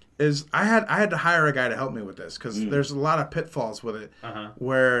do is I had to hire a guy to help me with this because there's a lot of pitfalls with it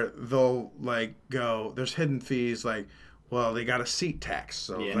where they'll like go. There's hidden fees like, well, they got a seat tax,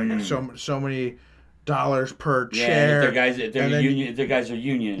 so like so many dollars per chair. If their guys are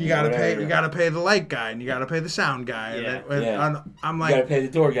union. You gotta pay the light guy, and you gotta pay the sound guy. And I'm like, you gotta pay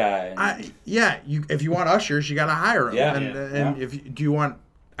the door guy. If you want ushers, you gotta hire them. Do you want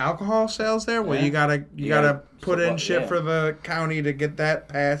alcohol sales there? Well, you gotta put in shit for the county to get that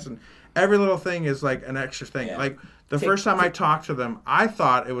passed, and every little thing is like an extra thing. Yeah. Like the first time I talked to them, I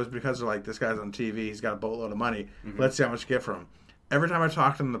thought it was because they're like, this guy's on TV, he's got a boatload of money. Let's see how much you get from him. Every time I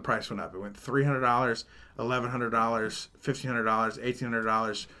talked to them, the price went up. It went $300, $1,100, $1,500,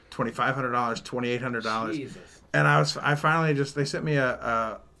 $1,800, $2,500, $2,800. Jesus. And I finally they sent me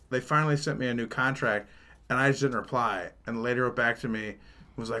they finally sent me a new contract, and I just didn't reply. And later wrote back to me,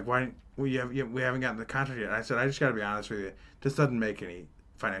 was like, why we haven't gotten the contract yet. And I said, I just got to be honest with you, this doesn't make any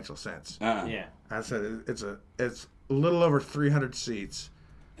financial sense. Yeah. I said it's a little over 300 seats.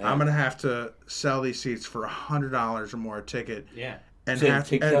 I'm gonna have to sell these seats for $100 or more a ticket. Yeah. And So have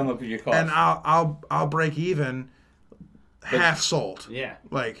to come up with your cost. and I'll break even half sold. Yeah.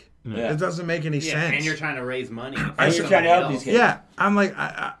 Like Yeah. it doesn't make any sense. And you're trying to raise money. And you're trying to help these kids. Yeah, I'm like,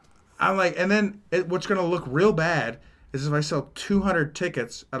 I'm like, and then what's gonna look real bad is if I sell 200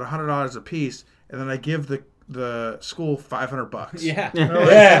 tickets at $100 a piece, and then I give the school $500. Yeah.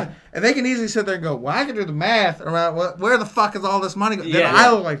 Yeah. And they can easily sit there and go, well, I can do the math around where the fuck is all this money going? Yeah. Then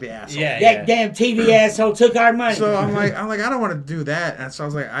I look like the asshole. Yeah. That damn TV asshole took our money. So I'm like, I don't want to do that. And so I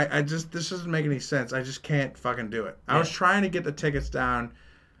was like, this doesn't make any sense. I just can't fucking do it. I was trying to get the tickets down.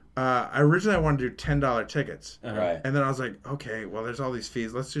 Originally I wanted to do $10 tickets. Right. And then I was like, okay, well, there's all these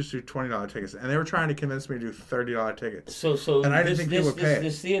fees. Let's just do $20 tickets. And they were trying to convince me to do $30 tickets. So And I didn't think people would pay it.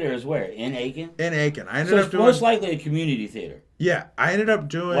 This theater is where? In Aiken? In Aiken. I ended So up it's doing... most likely a community theater. Yeah, I ended up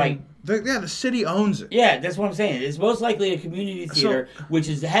doing... Like- the city owns it. Yeah, that's what I'm saying. It's most likely a community theater, which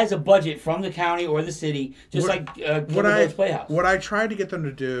has a budget from the county or the city, just like Village Playhouse. What I tried to get them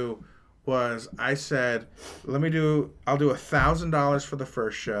to do was I said, I'll do $1,000 for the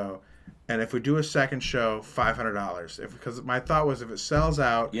first show, and if we do a second show, $500. Because my thought was if it sells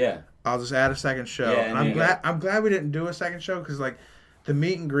out, I'll just add a second show. Yeah, and I'm glad we didn't do a second show because like the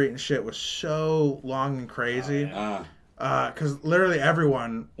meet and greet and shit was so long and crazy. Because literally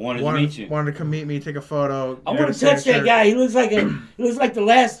everyone wanted to meet you. Wanted to come meet me, take a photo. I want to touch that guy. He looks like the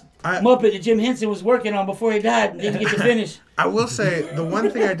last Muppet that Jim Henson was working on before he died and didn't get to finish. I will say the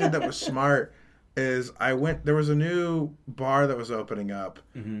one thing I did that was smart is there was a new bar that was opening up,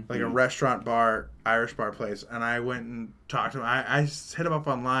 like a restaurant bar, Irish bar place, and I went and talked to them. I hit them up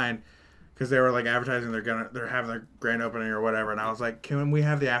online because they were like advertising they're having their grand opening or whatever, and I was like, can we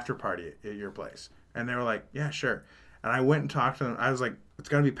have the after party at your place? And they were like, yeah, sure. And I went and talked to them. I was like, it's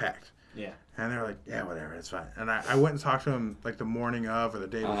going to be packed. Yeah. And they were like, yeah, whatever, it's fine. And I went and talked to them like the morning of or the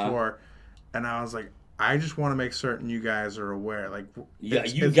day before. And I was like, I just want to make certain you guys are aware. Like,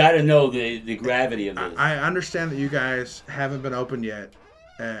 you got to know the gravity of this. I understand that you guys haven't been opened yet.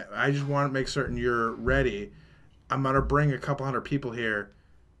 I just want to make certain you're ready. I'm going to bring a couple hundred people here.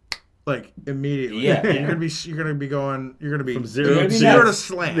 Like immediately, Yeah. You're gonna be going. You're gonna be From zero to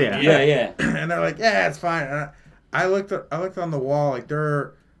slam. Yeah. And they're like, yeah, it's fine. And I looked on the wall, like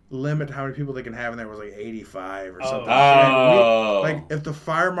their limit to how many people they can have in there was like 85 or something. Like if the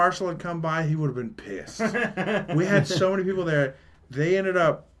fire marshal had come by, he would have been pissed. We had so many people there. They ended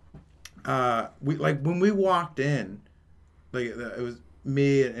up, when we walked in, like it was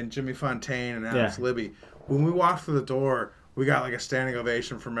me and Jimmy Fontaine and Alex Libby. When we walked through the door, we got like a standing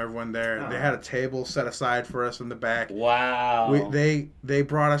ovation from everyone there. They had a table set aside for us in the back. Wow. They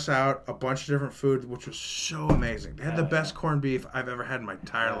brought us out a bunch of different food, which was so amazing. They had the best corned beef I've ever had in my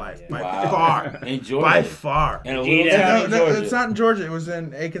entire life. By far. In Georgia? By far. In a little town in Georgia? It's not in Georgia. It was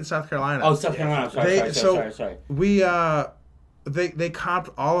in Aiken, South Carolina. Oh, South Carolina. Sorry. We, they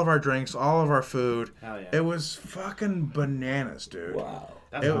comped all of our drinks, all of our food. Hell yeah. It was fucking bananas, dude. Wow.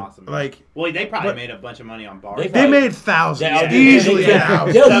 That's awesome. Like, well, they probably made a bunch of money on bars. They made thousands. Easily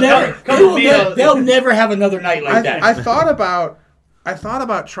thousands. They'll never have another night like that. I thought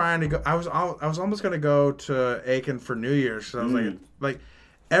about trying to go. I was almost going to go to Aiken for New Year's. So I was like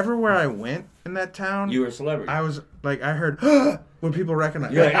everywhere I went in that town, you were a celebrity. I was like, I heard when people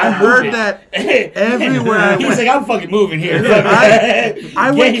recognize. Like, I heard that everywhere I went. He's like, I'm fucking moving here.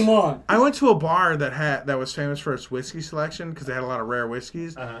 I went to a bar that was famous for its whiskey selection because they had a lot of rare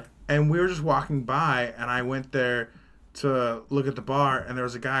whiskeys, and we were just walking by, and I went there to look at the bar, and there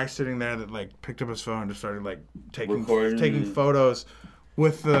was a guy sitting there that like picked up his phone and just started like taking photos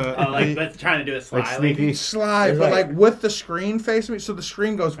with the but trying to do it sly, like sneaky slide, but like with the screen facing me, so the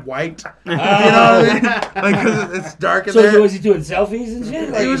screen goes white. You know what I mean? Like because it's dark in there. So was he doing selfies and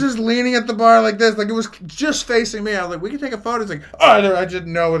shit? He was just leaning at the bar like this, like it was just facing me. I was like, "We can take a photo." He's like, "Oh, I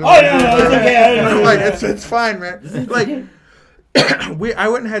didn't know what." No, it's okay. I'm like, it's fine, man. Like, I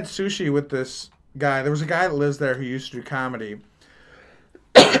went and had sushi with this guy. There was a guy that lives there who used to do comedy,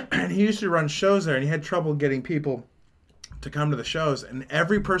 and he used to run shows there, and he had trouble getting people to come to the shows, and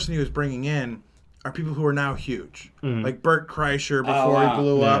every person he was bringing in are people who are now huge, like Bert Kreischer before he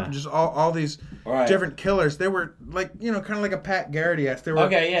blew up, and just all these different killers. They were like, kind of like a Pat Garrity-esque. They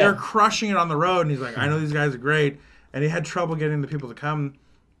were crushing it on the road, and he's like, I know these guys are great, and he had trouble getting the people to come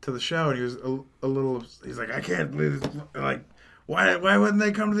to the show, and he was a little. He's like, I can't believe this. Like, why wouldn't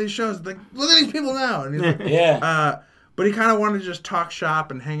they come to these shows? Like, look at these people now, and he's like, but he kind of wanted to just talk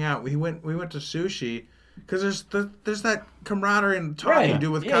shop and hang out. We went to sushi. Because there's that camaraderie and talking you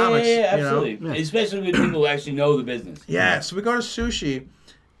do with comics. Yeah, absolutely. Especially with people who actually know the business. Yeah, so we go to sushi,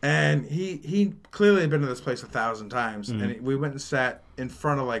 And he clearly had been to this place 1,000 times. And we went and sat in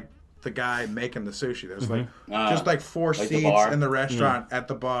front of like the guy making the sushi. There's like just like 4 like seats in the restaurant at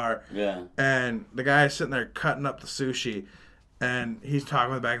the bar. Yeah. And the guy is sitting there cutting up the sushi. And he's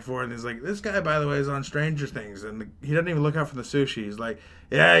talking back and forth, and he's like, "This guy, by the way, is on Stranger Things," and he doesn't even look out for the sushi. He's like,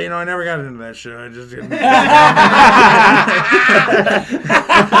 "Yeah, you know, I never got into that show. I just didn't."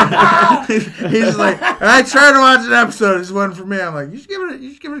 He's like, "I tried to watch an episode. It's one for me." I'm like, "You should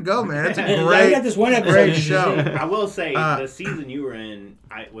give it a go, man. It's a I got this one episode. great show." I will say the season you were in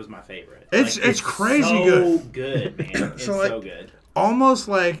was my favorite. It's crazy so good. man. It's So, so good. Almost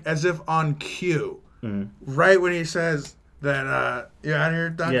like as if on cue, right when he says that, "You out here,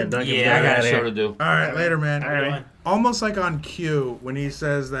 Duncan?" Yeah, Duncan. Yeah, I got a Get show outta to do. All right, later, man. Everyone. Almost like on cue when he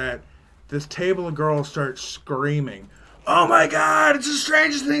says that this table of girls start screaming, "Oh my God, it's a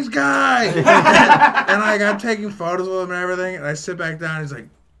Stranger Things guy!" And I got taking photos with him and everything, and I sit back down, and he's like,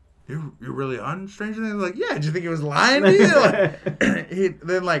 You're really on Stranger Things? I'm like, yeah, did you think he was lying to you? Like,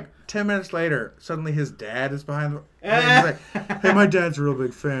 then like 10 minutes later, suddenly his dad is behind the he's like, "Hey, my dad's a real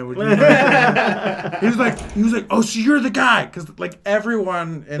big fan. Would you mind?" He was like, "Oh, so you're the guy?" Because like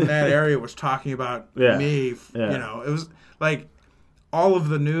everyone in that area was talking about me. Yeah. You know, it was like all of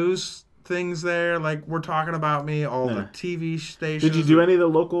the news things there. Like we're talking about me. All the TV stations. Did you do any of the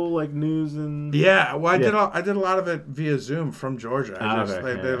local like news and? Yeah, well, I did a lot of it via Zoom from Georgia.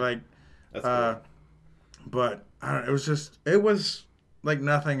 They're like, That's cool. but I don't. It was like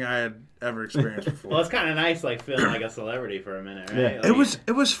nothing I had ever experienced before. Well, it's kind of nice, like feeling like a celebrity for a minute, right? Yeah. Like,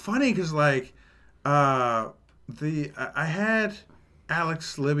 It was funny because like I had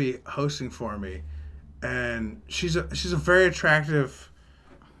Alex Libby hosting for me, and she's a very attractive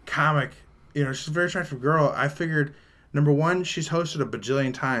comic. You know, she's a very attractive girl. I figured, number one, she's hosted a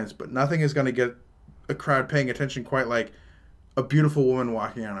bajillion times, but nothing is going to get a crowd paying attention quite like a beautiful woman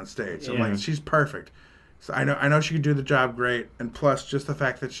walking out on stage. So I'm like, she's perfect. So I know she can do the job great, and plus, just the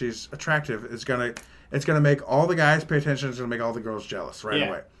fact that she's attractive is gonna make all the guys pay attention. It's gonna make all the girls jealous right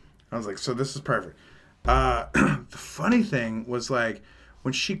away. I was like, so this is perfect. The funny thing was like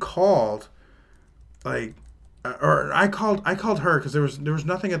when she called, like, or I called her because there was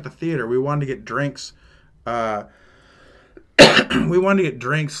nothing at the theater. We wanted to get drinks. We wanted to get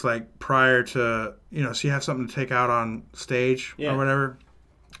drinks like prior to, you know, so you have something to take out on stage or whatever.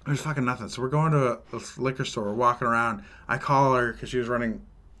 There's fucking nothing. So we're going to a liquor store. We're walking around. I call her because she was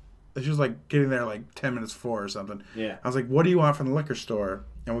like getting there like 10 minutes before or something. Yeah. I was like, "What do you want from the liquor store?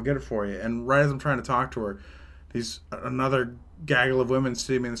 And we'll get it for you." And right as I'm trying to talk to her, another gaggle of women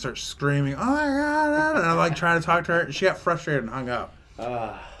see me and start screaming, "Oh my God!" And I'm like trying to talk to her. And she got frustrated and hung up.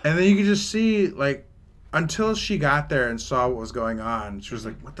 And then you could just see like, until she got there and saw what was going on, she was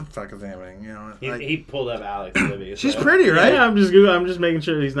like, "What the fuck is happening?" You know, like, he pulled up Alex Libby. she's pretty, right? Yeah, I'm just making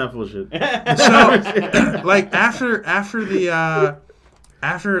sure he's not full of shit. So, like after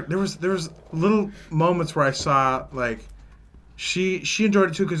there was little moments where I saw like she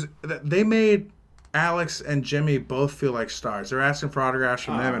enjoyed it too because they made Alex and Jimmy both feel like stars. They're asking for autographs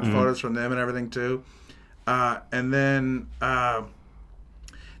from them and photos from them and everything too. And then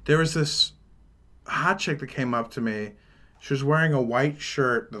there was this hot chick that came up to me. She was wearing a white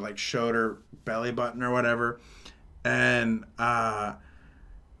shirt that like showed her belly button or whatever, and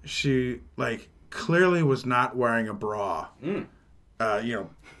she like clearly was not wearing a bra. You know,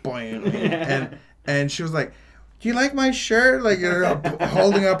 boing, and she was like, "Do you like my shirt?" Like, you know,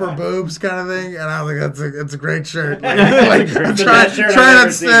 holding up her boobs kind of thing. And I was like, "That's a great shirt." Like try not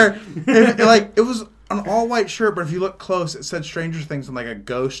to stare. Like it was an all white shirt, but if you look close, it said Stranger Things in like a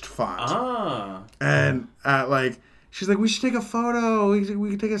ghost font. And like she's like, "We should take a photo. We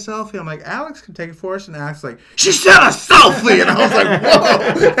can take a selfie." I'm like, "Alex can take it for us." And Alex is like, "She said a selfie," and I was like, "Whoa!"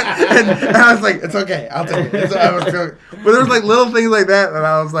 and I was like, "It's okay, I'll take it." But there was like little things like that, and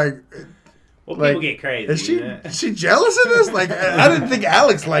I was like, Well, like, people get crazy. Is she jealous of this? Like, I didn't think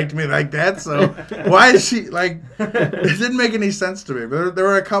Alex liked me like that, so why is she like? It didn't make any sense to me. But there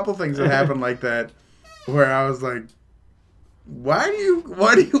were a couple things that happened like that where I was like, why do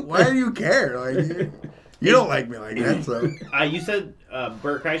you care? Like, you don't like me like that. So you said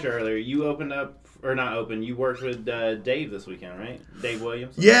Bert Kreischer earlier. You opened up, or not opened? You worked with Dave this weekend, right? Dave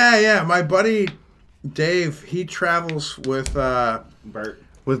Williams. Yeah. My buddy Dave, he travels with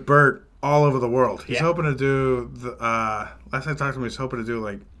Bert all over the world. He's hoping to do the last I talked to him, he's hoping to do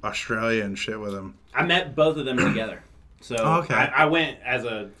like Australia and shit with him. I met both of them together. So okay. I went as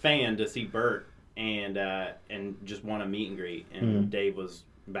a fan to see Bert and just want a meet and greet. And Dave was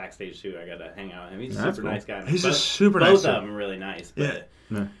backstage too. I got to hang out with him. He's a super nice guy. He's just super nice. Both of them are really nice. But,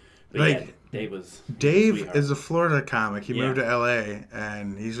 yeah. But Dave was. Dave is a Florida comic. He moved to LA,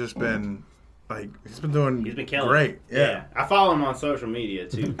 and he's just been he's been killing great. Yeah. I follow him on social media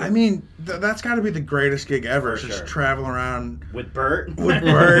too. I mean, that's got to be the greatest gig ever. Just traveling around with Bert,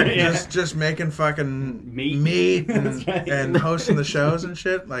 just making fucking meat and hosting the shows and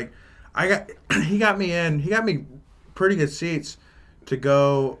shit. Like, he got me pretty good seats to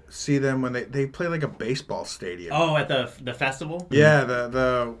go see them when they play like a baseball stadium. Oh, at the festival? Yeah,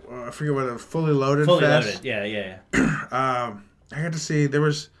 the I forget what, Fully Loaded Fest. Yeah. I got to see, there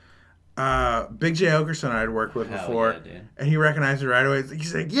was Big J Okerson I had worked with before, and he recognized me right away.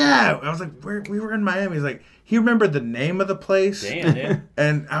 He's like, yeah! I was like, we were in Miami. He's like, he remembered the name of the place. Damn, dude.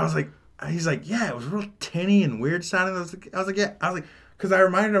 And I was like, he's like, yeah, it was real tinny and weird sounding. I was like, yeah. I was like, because I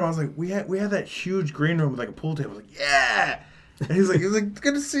reminded him, I was like, we had that huge green room with like a pool table. I was like, yeah! And he's like,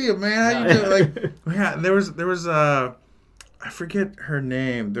 good to see you, man. How you doing? Like, there was I forget her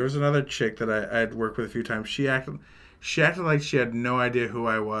name. There was another chick that I had worked with a few times. She acted like she had no idea who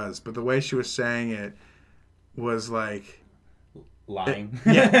I was, but the way she was saying it was like lying.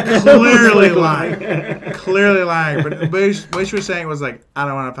 Clearly lying. But the way she was saying it was like, I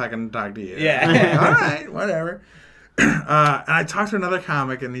don't want to fucking talk to you. Yeah. Like, all right, whatever. And I talked to another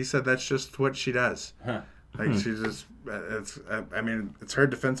comic, and he said that's just what she does. Huh. Like she just, it's her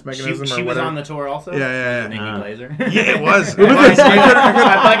defense mechanism. She was on the tour also. Yeah. Nikki Glaser. Yeah, it was. I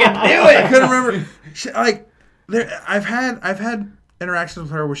fucking knew it. I couldn't remember. I've had interactions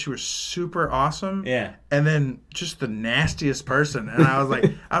with her where she was super awesome. Yeah. And then just the nastiest person, and I was like,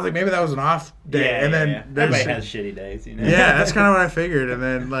 maybe that was an off day. Yeah, and then everybody has shitty days, you know. Yeah, that's kind of what I figured. And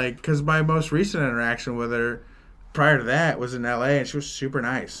then because my most recent interaction with her prior to that was in LA, and she was super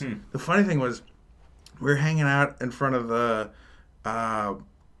nice. The funny thing was, we were hanging out in front of the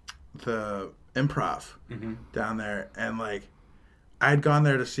Improv down there, and I had gone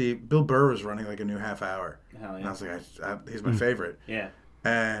there to see Bill Burr was running a new half hour. Hell yeah. And I was like, he's my favorite. Yeah.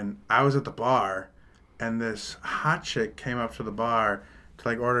 And I was at the bar, and this hot chick came up to the bar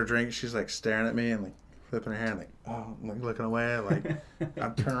to order a drink. She's staring at me and flipping her hand, oh, I'm looking away.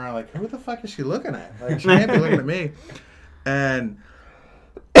 I'm turning around who the fuck is she looking at? She can't be looking at me. And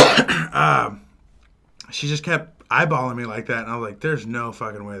she just kept eyeballing me like that, and I was like, there's no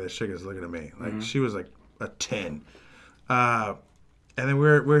fucking way this chick is looking at me. She was a 10. And then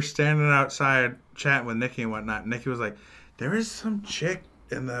we're standing outside chatting with Nikki and whatnot. Nikki was like, there is some chick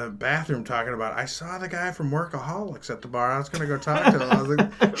in the bathroom talking about, I saw the guy from Workaholics at the bar. I was going to go talk to him. I was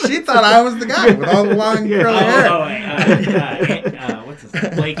like, she thought I was the guy with all the long curly hair. What's his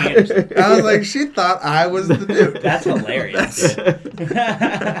name? Blake Anderson. I was like, she thought I was the dude. That's hilarious.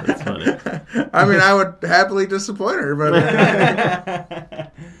 That's funny. I mean, I would happily disappoint her,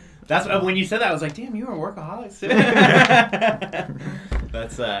 but... That's when you said that, I was like, damn, you were Workaholics too.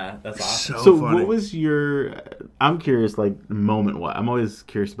 That's awesome. So what was your, I'm curious, moment what? I'm always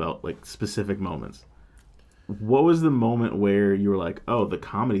curious about, specific moments. What was the moment where you were like, oh, the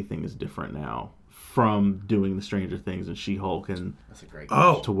comedy thing is different now from doing the Stranger Things and She-Hulk and that's a great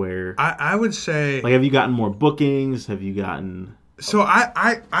to where... I would say... have you gotten more bookings? Have you gotten... So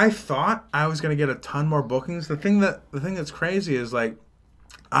I thought I was going to get a ton more bookings. The thing that's crazy is,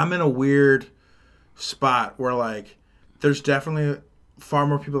 I'm in a weird spot where there's definitely far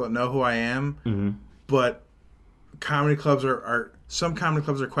more people that know who I am, but comedy clubs are some comedy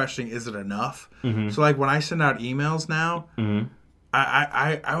clubs are questioning, is it enough? So when I send out emails now,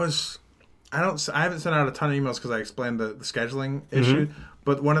 I haven't sent out a ton of emails because I explained the scheduling issue.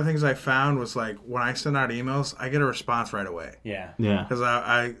 But one of the things I found was when I send out emails, I get a response right away. Yeah. Because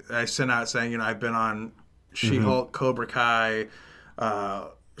I sent out saying, I've been on She-Hulk, Cobra Kai,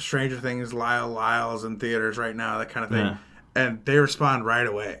 Stranger Things, Lyle's in theaters right now, that kind of thing. Yeah. And they respond right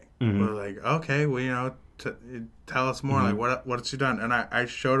away. We're like, okay, well, tell us more. What's you done? And I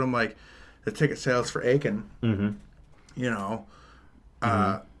showed them the ticket sales for Aiken.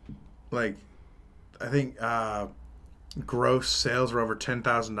 I think gross sales were over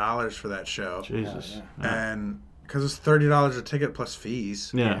 $10,000 for that show. Jesus. And because it's $30 a ticket plus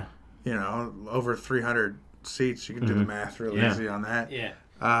fees. Yeah. Over 300 seats. You can do the math real easy on that. Yeah.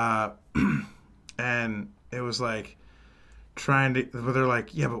 And it was but they're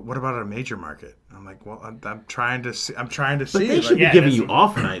like, yeah, but what about a major market? I'm like, well, I'm trying to see. But they should be giving you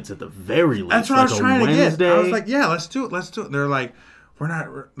off nights at the very least. That's what I was trying Wednesday. to get. I was like, yeah, let's do it. They're like, we're not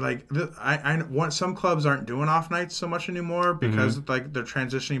I want some clubs aren't doing off nights so much anymore because they're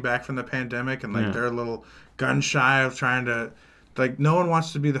transitioning back from the pandemic and they're a little gun shy of trying to no one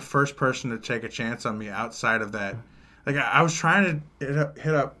wants to be the first person to take a chance on me outside of that. I was trying to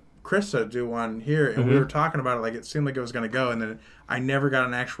hit up Chris to do one here, and we were talking about it. Like it seemed like it was going to go, and then I never got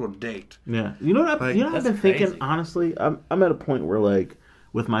an actual date. Yeah, you know what? I've been thinking honestly. I'm at a point where like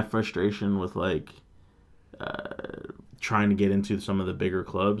with my frustration with like trying to get into some of the bigger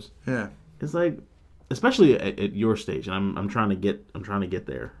clubs. Yeah, it's like. Especially at your stage, and I'm trying to get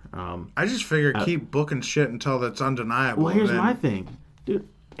there. I just figure keep booking shit until that's undeniable. Well, here's my thing, dude.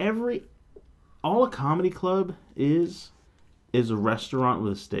 All a comedy club is a restaurant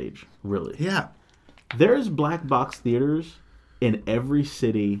with a stage. Really. Yeah. There's black box theaters in every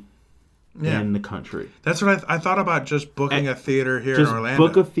city in the country. That's what I thought about. Just booking a theater here in Orlando.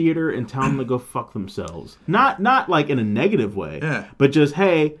 Book a theater and tell them to go fuck themselves. Not like in a negative way. Yeah. But just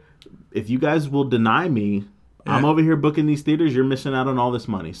hey. If you guys will deny me, I'm over here booking these theaters. You're missing out on all this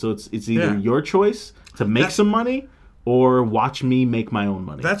money. So it's either your choice to make some money or watch me make my own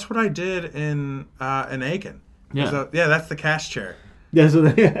money. That's what I did in Aiken. Yeah, so, that's the cash chair. Yeah, so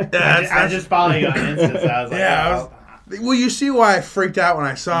I just followed you on Insta. So I was like, well, you see why I freaked out when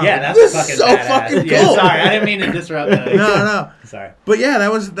I saw it. Yeah, that's this fucking is so badass. fucking cool. Yeah, sorry, I didn't mean to disrupt. No. Sorry. But yeah,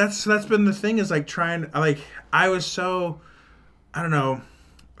 that's been the thing is like trying like I was so I don't know.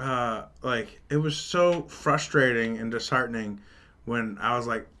 Like it was so frustrating and disheartening when I was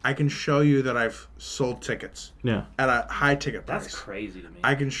like, I can show you that I've sold tickets at a high ticket price. That's crazy to me.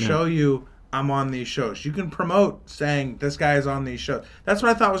 I can show you I'm on these shows. You can promote saying this guy is on these shows. That's what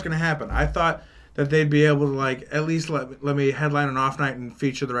I thought was going to happen. I thought that they'd be able to like at least let me headline an off night and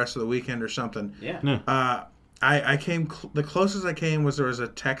feature the rest of the weekend or something. Yeah. I came the closest I came was there was a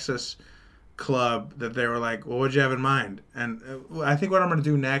Texas club that they were like, well, what'd you have in mind? And I think what I'm going to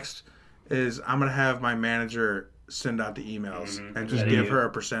do next is I'm going to have my manager send out the emails and just give her a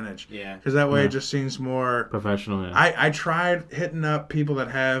percentage. Yeah. Because that way it just seems more professional. Yeah. I tried hitting up people that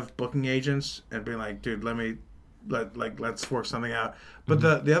have booking agents and being like, dude, let's work something out. But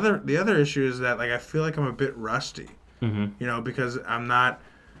the other issue is that like I feel like I'm a bit rusty, you know, because I'm not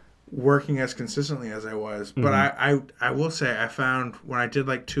working as consistently as I was. But I will say I found when I did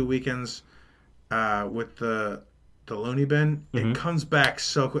like 2 weekends with the Looney Bin, it comes back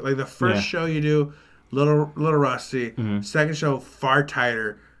so quick. Like the first show you do, little rusty. Second show, far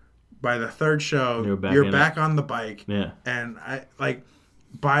tighter. By the third show, you're back on the bike. Yeah. And I like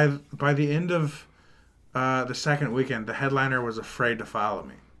by the end of the second weekend, the headliner was afraid to follow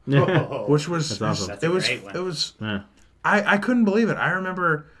me, which was That's awesome. it was I couldn't believe it. I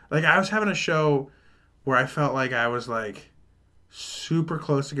remember like I was having a show where I felt like I was like super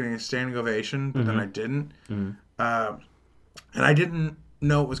close to getting a standing ovation, but then I didn't. And I didn't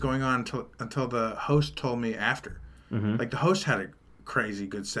know what was going on until the host told me after. Like the host had a crazy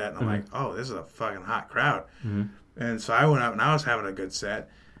good set, and I'm like, oh, this is a fucking hot crowd. And so I went up and I was having a good set,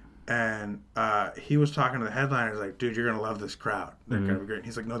 and he was talking to the headliners like, dude, you're gonna love this crowd. They're gonna be great. And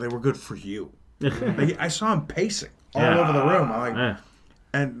he's like, no, they were good for you. Like, I saw him pacing all over the room. I'm like.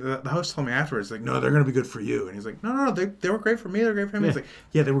 And the host told me afterwards, like, no, they're going to be good for you. And he's like, no, they were great for me. They're great for him. He's like,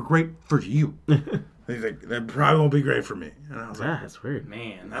 yeah, they were great for you. And he's like, they probably won't be great for me. And I was like, that's weird.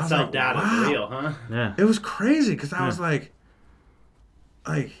 Man, that self-doubt is real, huh? Yeah. It was crazy because I was like,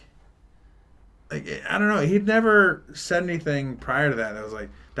 I don't know. He'd never said anything prior to that.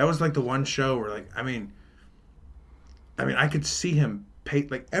 That was like the one show where like, I mean, I could see him,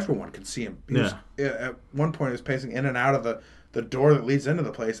 like everyone could see him. He was, at one point, he was pacing in and out of the door that leads into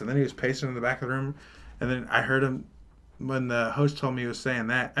the place, and then he was pacing in the back of the room, and then I heard him when the host told me he was saying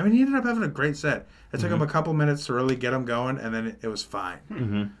that. I mean, he ended up having a great set. It took him a couple minutes to really get him going, and then it was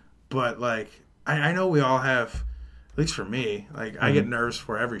fine. But like, I know we all have, at least for me, like I get nerves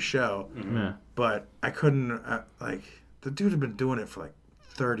for every show, but I couldn't like the dude had been doing it for like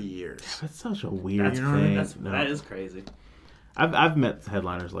 30 years. That's such a weird thing. That is crazy. I've met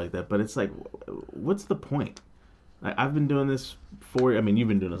headliners like that, but it's like, what's the point? I've been doing this you've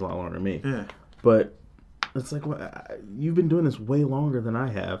been doing this a lot longer than me. Yeah. But it's like, you've been doing this way longer than I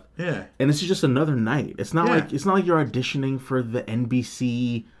have. Yeah. And it's just another night. It's not like you're auditioning for the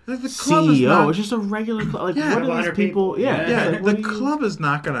NBC like the CEO. It's just a regular club. Like, what are these people? Like, the club is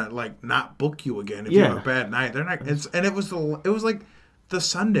not gonna like not book you again if you have a bad night. They're not. It was like the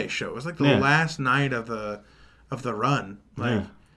Sunday show. It was like the last night of the run. Like